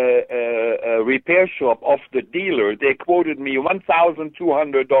repair shop of the dealer. They quoted me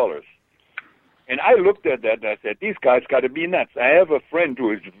 $1,200. And I looked at that and I said, these guys got to be nuts. I have a friend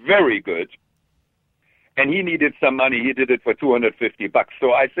who is very good, and he needed some money. He did it for $250.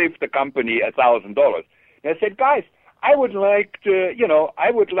 So I saved the company $1,000. And I said, guys, I would like to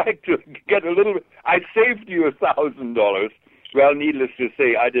get a little. I saved you $1,000. Well, needless to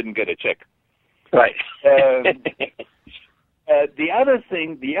say, I didn't get a check. Right. The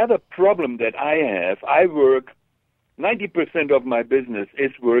other problem that I have, I work. 90% of my business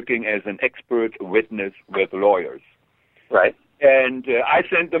is working as an expert witness with lawyers. Right. And I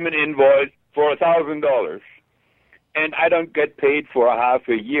sent them an invoice for $1,000, and I don't get paid for a half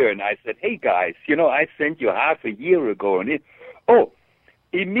a year. And I said, hey, guys, I sent you half a year ago. And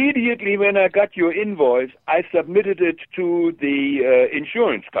immediately when I got your invoice, I submitted it to the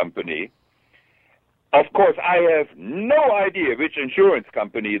insurance company. Of course, I have no idea which insurance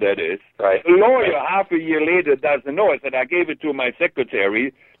company that is. Right. The lawyer half a year later doesn't know. I said, I gave it to my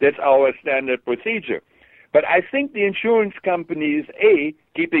secretary. That's our standard procedure. But I think the insurance companies,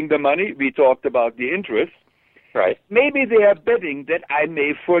 keeping the money. We talked about the interest. Right. Maybe they are betting that I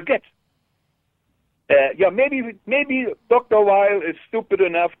may forget. Maybe Dr. Weil is stupid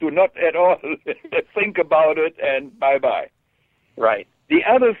enough to not at all think about it, and bye-bye. Right. The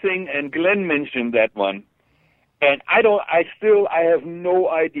other thing, and Glenn mentioned that one, and I have no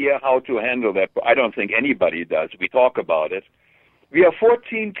idea how to handle that. I don't think anybody does. We talk about it. We have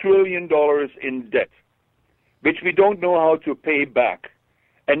 $14 trillion in debt, which we don't know how to pay back.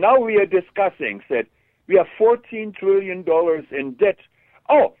 And now we are discussing, said, we have $14 trillion in debt.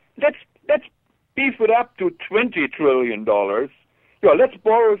 Oh, let's beef it up to $20 trillion. Let's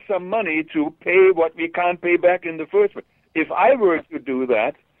borrow some money to pay what we can't pay back in the first place. If I were to do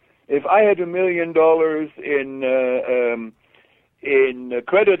that, if I had $1 million in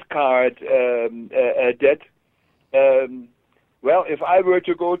credit card debt, if I were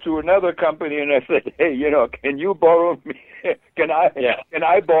to go to another company and I said, hey, can you borrow me? Can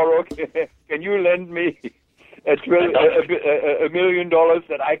I borrow? Can you lend me $1 million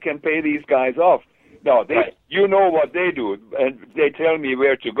that I can pay these guys off? No, you know what they do, and they tell me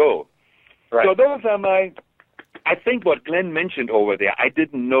where to go. Right. So those are I think what Glenn mentioned over there, I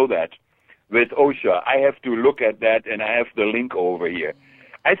didn't know that with OSHA. I have to look at that, and I have the link over here.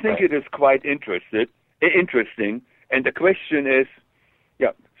 I think it is quite interesting, and the question is,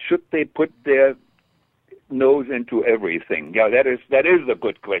 should they put their nose into everything? That is a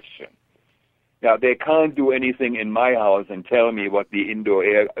good question. Now, they can't do anything in my house and tell me what the indoor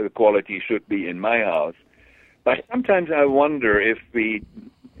air quality should be in my house. But sometimes I wonder if we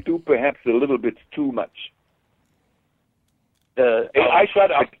do perhaps a little bit too much. I shut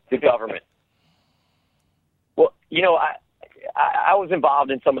up the government. Well, I was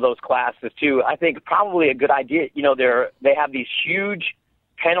involved in some of those classes too. I think probably a good idea. They have these huge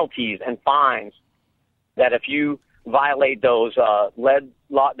penalties and fines that if you violate those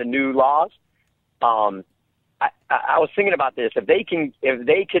the new laws. I was thinking about this. If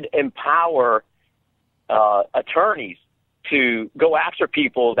they could empower attorneys to go after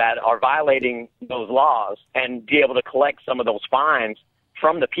people that are violating those laws and be able to collect some of those fines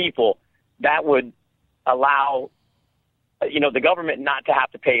from the people, that would allow, the government not to have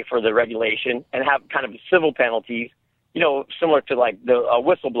to pay for the regulation and have kind of civil penalties similar to like the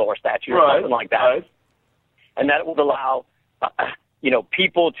whistleblower statute or something like that. Right. And that would allow,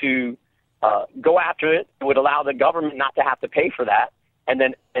 people to go after it. It would allow the government not to have to pay for that. And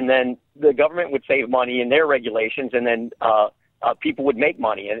then the government would save money in their regulations, and then people would make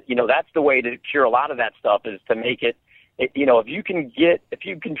money. And, that's the way to cure a lot of that stuff, is to make it, if you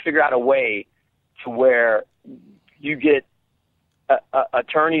can figure out a way to where you get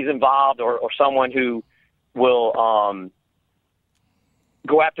attorneys involved or someone who will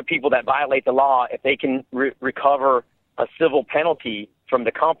go after people that violate the law, if they can recover a civil penalty from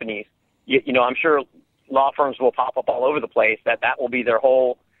the companies, I'm sure law firms will pop up all over the place. That will be their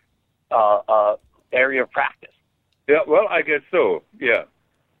whole area of practice. Yeah, well, I guess so. Yeah.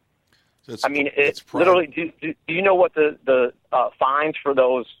 It's literally. Do you know what the fines for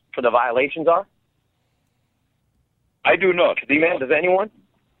the violations are? I do not. Does anyone?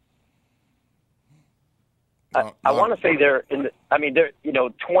 I want to say they're they're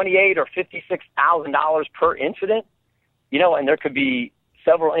 $28,000 or $56,000 per incident. And there could be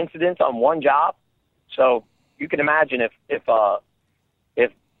several incidents on one job. So you can imagine if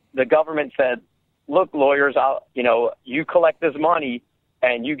the government said, "Look, lawyers, you collect this money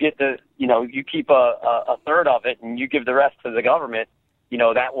and you get you keep a third of it and you give the rest to the government,"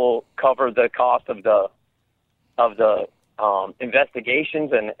 that will cover the cost of the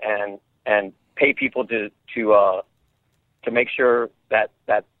investigations and pay people to make sure that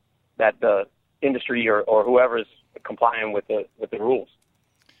the industry or whoever is complying with the rules.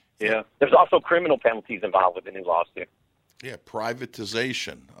 Yeah. There's also criminal penalties involved with the new laws too. Yeah,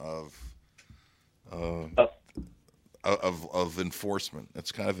 privatization of enforcement.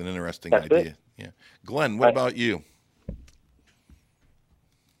 That's kind of an interesting idea. It. Yeah. Glenn, what about you?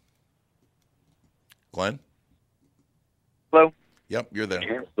 Glenn? Hello? Yep, you're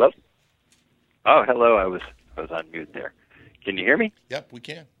there. Hello? Oh, hello. I was on mute there. Can you hear me? Yep, we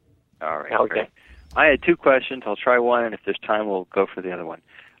can. All right. Okay. Great. I had two questions. I'll try one, and if there's time, we'll go for the other one.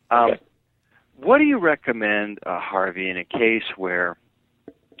 Okay. What do you recommend, Harvey, in a case where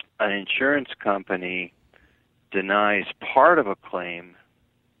an insurance company denies part of a claim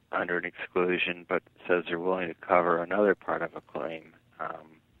under an exclusion but says they're willing to cover another part of a claim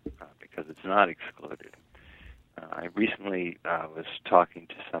because it's not excluded? I recently was talking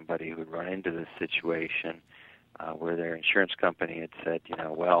to somebody who had run into this situation where their insurance company had said,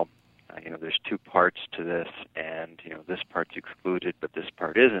 there's two parts to this, and, this part's excluded, but this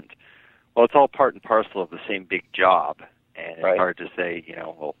part isn't. Well, it's all part and parcel of the same big job, and it's hard to say,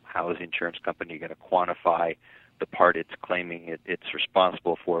 how is the insurance company going to quantify the part it's claiming it's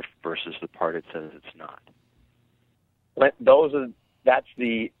responsible for versus the part it says it's not? That's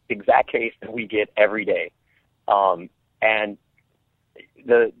the exact case that we get every day. And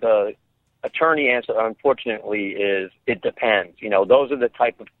the attorney answer, unfortunately, is it depends. Those are the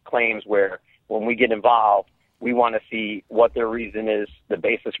type of claims where when we get involved, we want to see what their reason is, the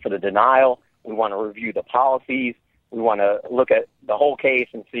basis for the denial. We want to review the policies. We want to look at the whole case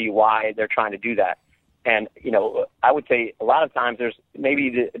and see why they're trying to do that. And, I would say a lot of times there's maybe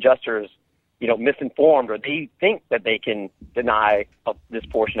the adjuster is, misinformed, or they think that they can deny this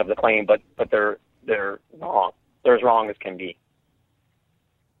portion of the claim, but they're wrong. They're as wrong as can be.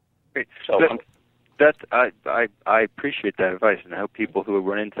 So I appreciate that advice, and I hope people who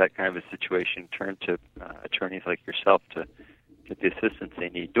run into that kind of a situation turn to attorneys like yourself to get the assistance they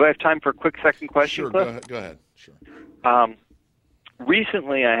need. Do I have time for a quick second question, Sure, Cliff? go ahead. Sure.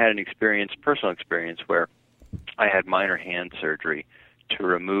 Recently, I had an personal experience, where I had minor hand surgery to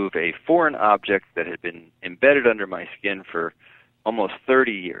remove a foreign object that had been embedded under my skin for almost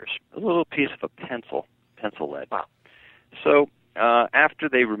 30 years. A little piece of a pencil lead. Wow. So after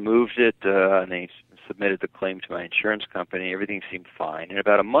they removed it and they submitted the claim to my insurance company, everything seemed fine. And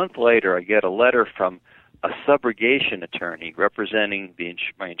about a month later, I get a letter from a subrogation attorney representing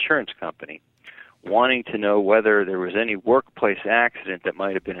my insurance company, wanting to know whether there was any workplace accident that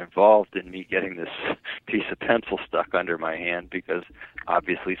might have been involved in me getting this piece of pencil stuck under my hand, because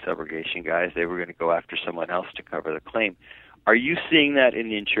obviously subrogation guys, they were going to go after someone else to cover the claim. Are you seeing that in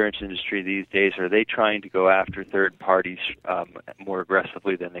the insurance industry these days? Are they trying to go after third parties more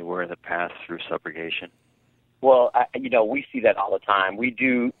aggressively than they were in the past through subrogation? Well, we see that all the time. We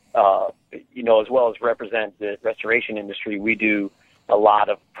do, as well as represent the restoration industry, we do a lot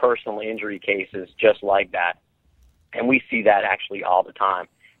of personal injury cases just like that. And we see that actually all the time.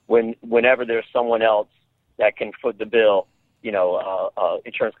 Whenever there's someone else that can foot the bill,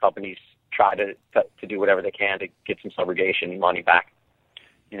 insurance companies try to do whatever they can to get some subrogation money back.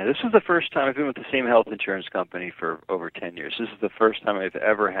 This is the first time I've been with the same health insurance company for over 10 years. This is the first time I've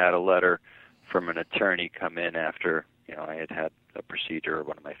ever had a letter from an attorney come in after, I had a procedure, or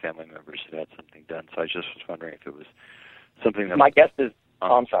one of my family members had something done. So I just was wondering if it was something that... My guess is,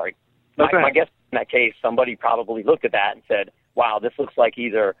 I'm sorry. My guess in that case, somebody probably looked at that and said, wow, this looks like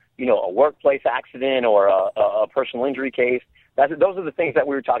either, a workplace accident or a personal injury case. Those are the things that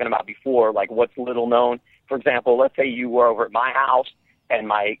we were talking about before, like what's little known. For example, let's say you were over at my house and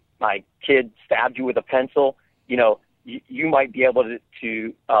my kid stabbed you with a pencil. You might be able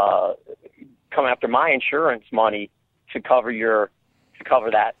to come after my insurance money to cover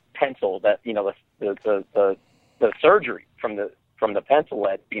that pencil, that the surgery from the pencil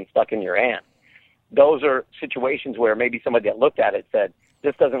lead being stuck in your hand. Those are situations where maybe somebody that looked at it said,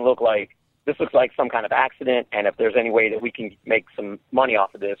 this looks like some kind of accident, and if there's any way that we can make some money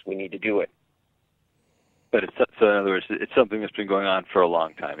off of this, we need to do it. But so in other words, it's something that's been going on for a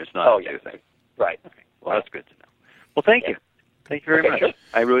long time. It's not a new thing. Right. Okay. Well, that's good to know. Well, thank you. Thank you very much. Sure.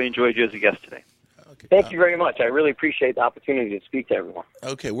 I really enjoyed you as a guest today. Okay. Thank you very much. I really appreciate the opportunity to speak to everyone.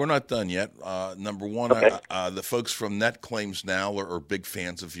 Okay, we're not done yet. Number one, the folks from Net Claims Now are big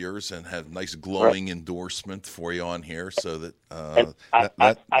fans of yours and have nice glowing endorsement for you on here. So that,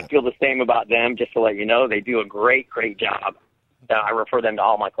 I feel the same about them. Just to let you know, they do a great job. I refer them to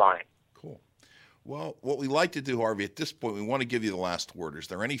all my clients. Cool. Well, what we like to do, Harvey, at this point, we want to give you the last word. Is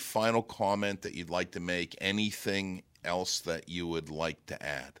there any final comment that you'd like to make? Anything else that you would like to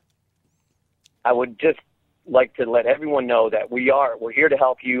add? I would just like to let everyone know that we're here to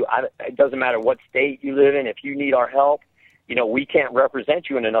help you. It doesn't matter what state you live in. If you need our help, we can't represent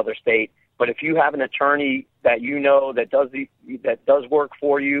you in another state. But if you have an attorney that that does work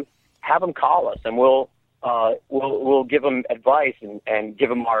for you, have them call us, and we'll give them advice and give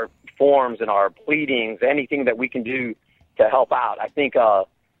them our forms and our pleadings, anything that we can do to help out. I think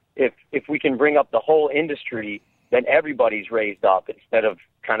if we can bring up the whole industry, then everybody's raised up instead of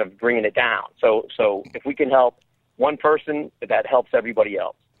kind of bringing it down. So if we can help one person, that helps everybody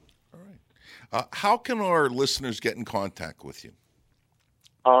else. All right. How can our listeners get in contact with you?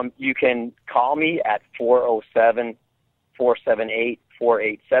 You can call me at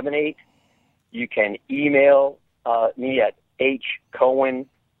 407-478-4878. You can email me at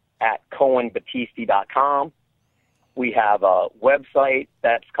hcohen@cohenbattisti.com. We have a website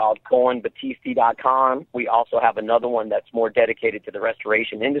that's called cohenbattisti.com. We also have another one that's more dedicated to the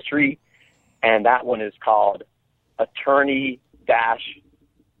restoration industry, and that one is called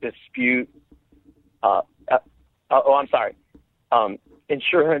attorney-dispute.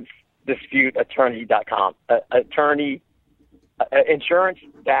 Insurance-dispute-attorney.com.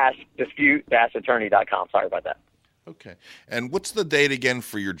 Insurance-dispute-attorney.com. Sorry about that. Okay. And what's the date again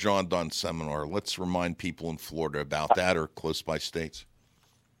for your John Donne seminar? Let's remind people in Florida about that, or close by states.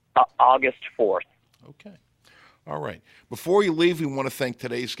 August 4th. Okay. All right. Before you leave, we want to thank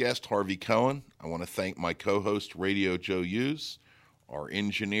today's guest, Harvey Cohen. I want to thank my co-host, Radio Joe Hughes, our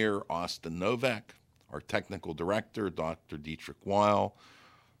engineer, Austin Novak, our technical director, Dr. Dietrich Weil,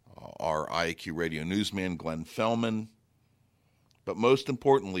 our IAQ Radio newsman, Glenn Fellman. But most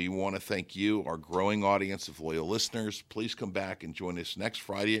importantly, we want to thank you, our growing audience of loyal listeners. Please come back and join us next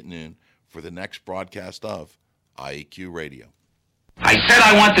Friday at noon for the next broadcast of IAQ Radio. I said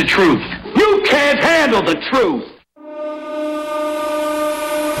I want the truth. You can't handle the truth.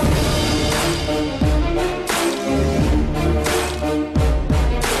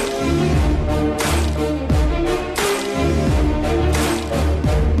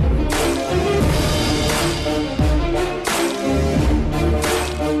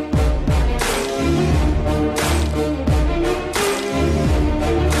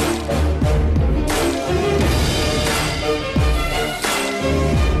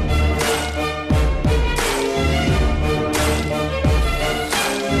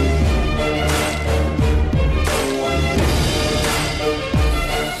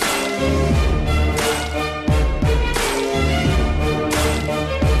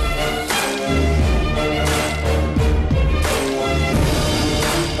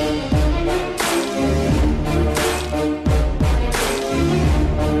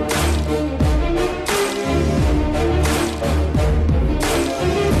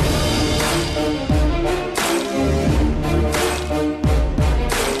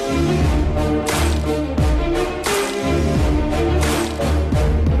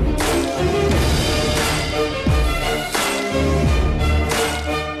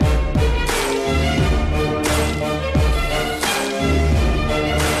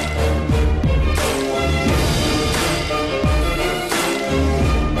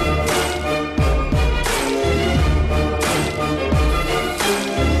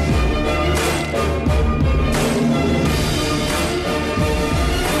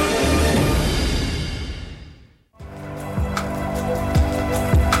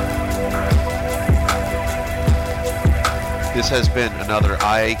 has been another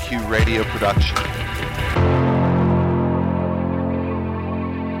IAQ Radio production.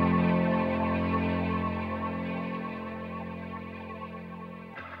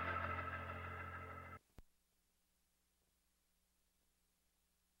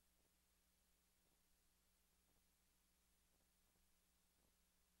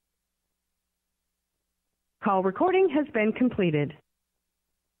 Call recording has been completed.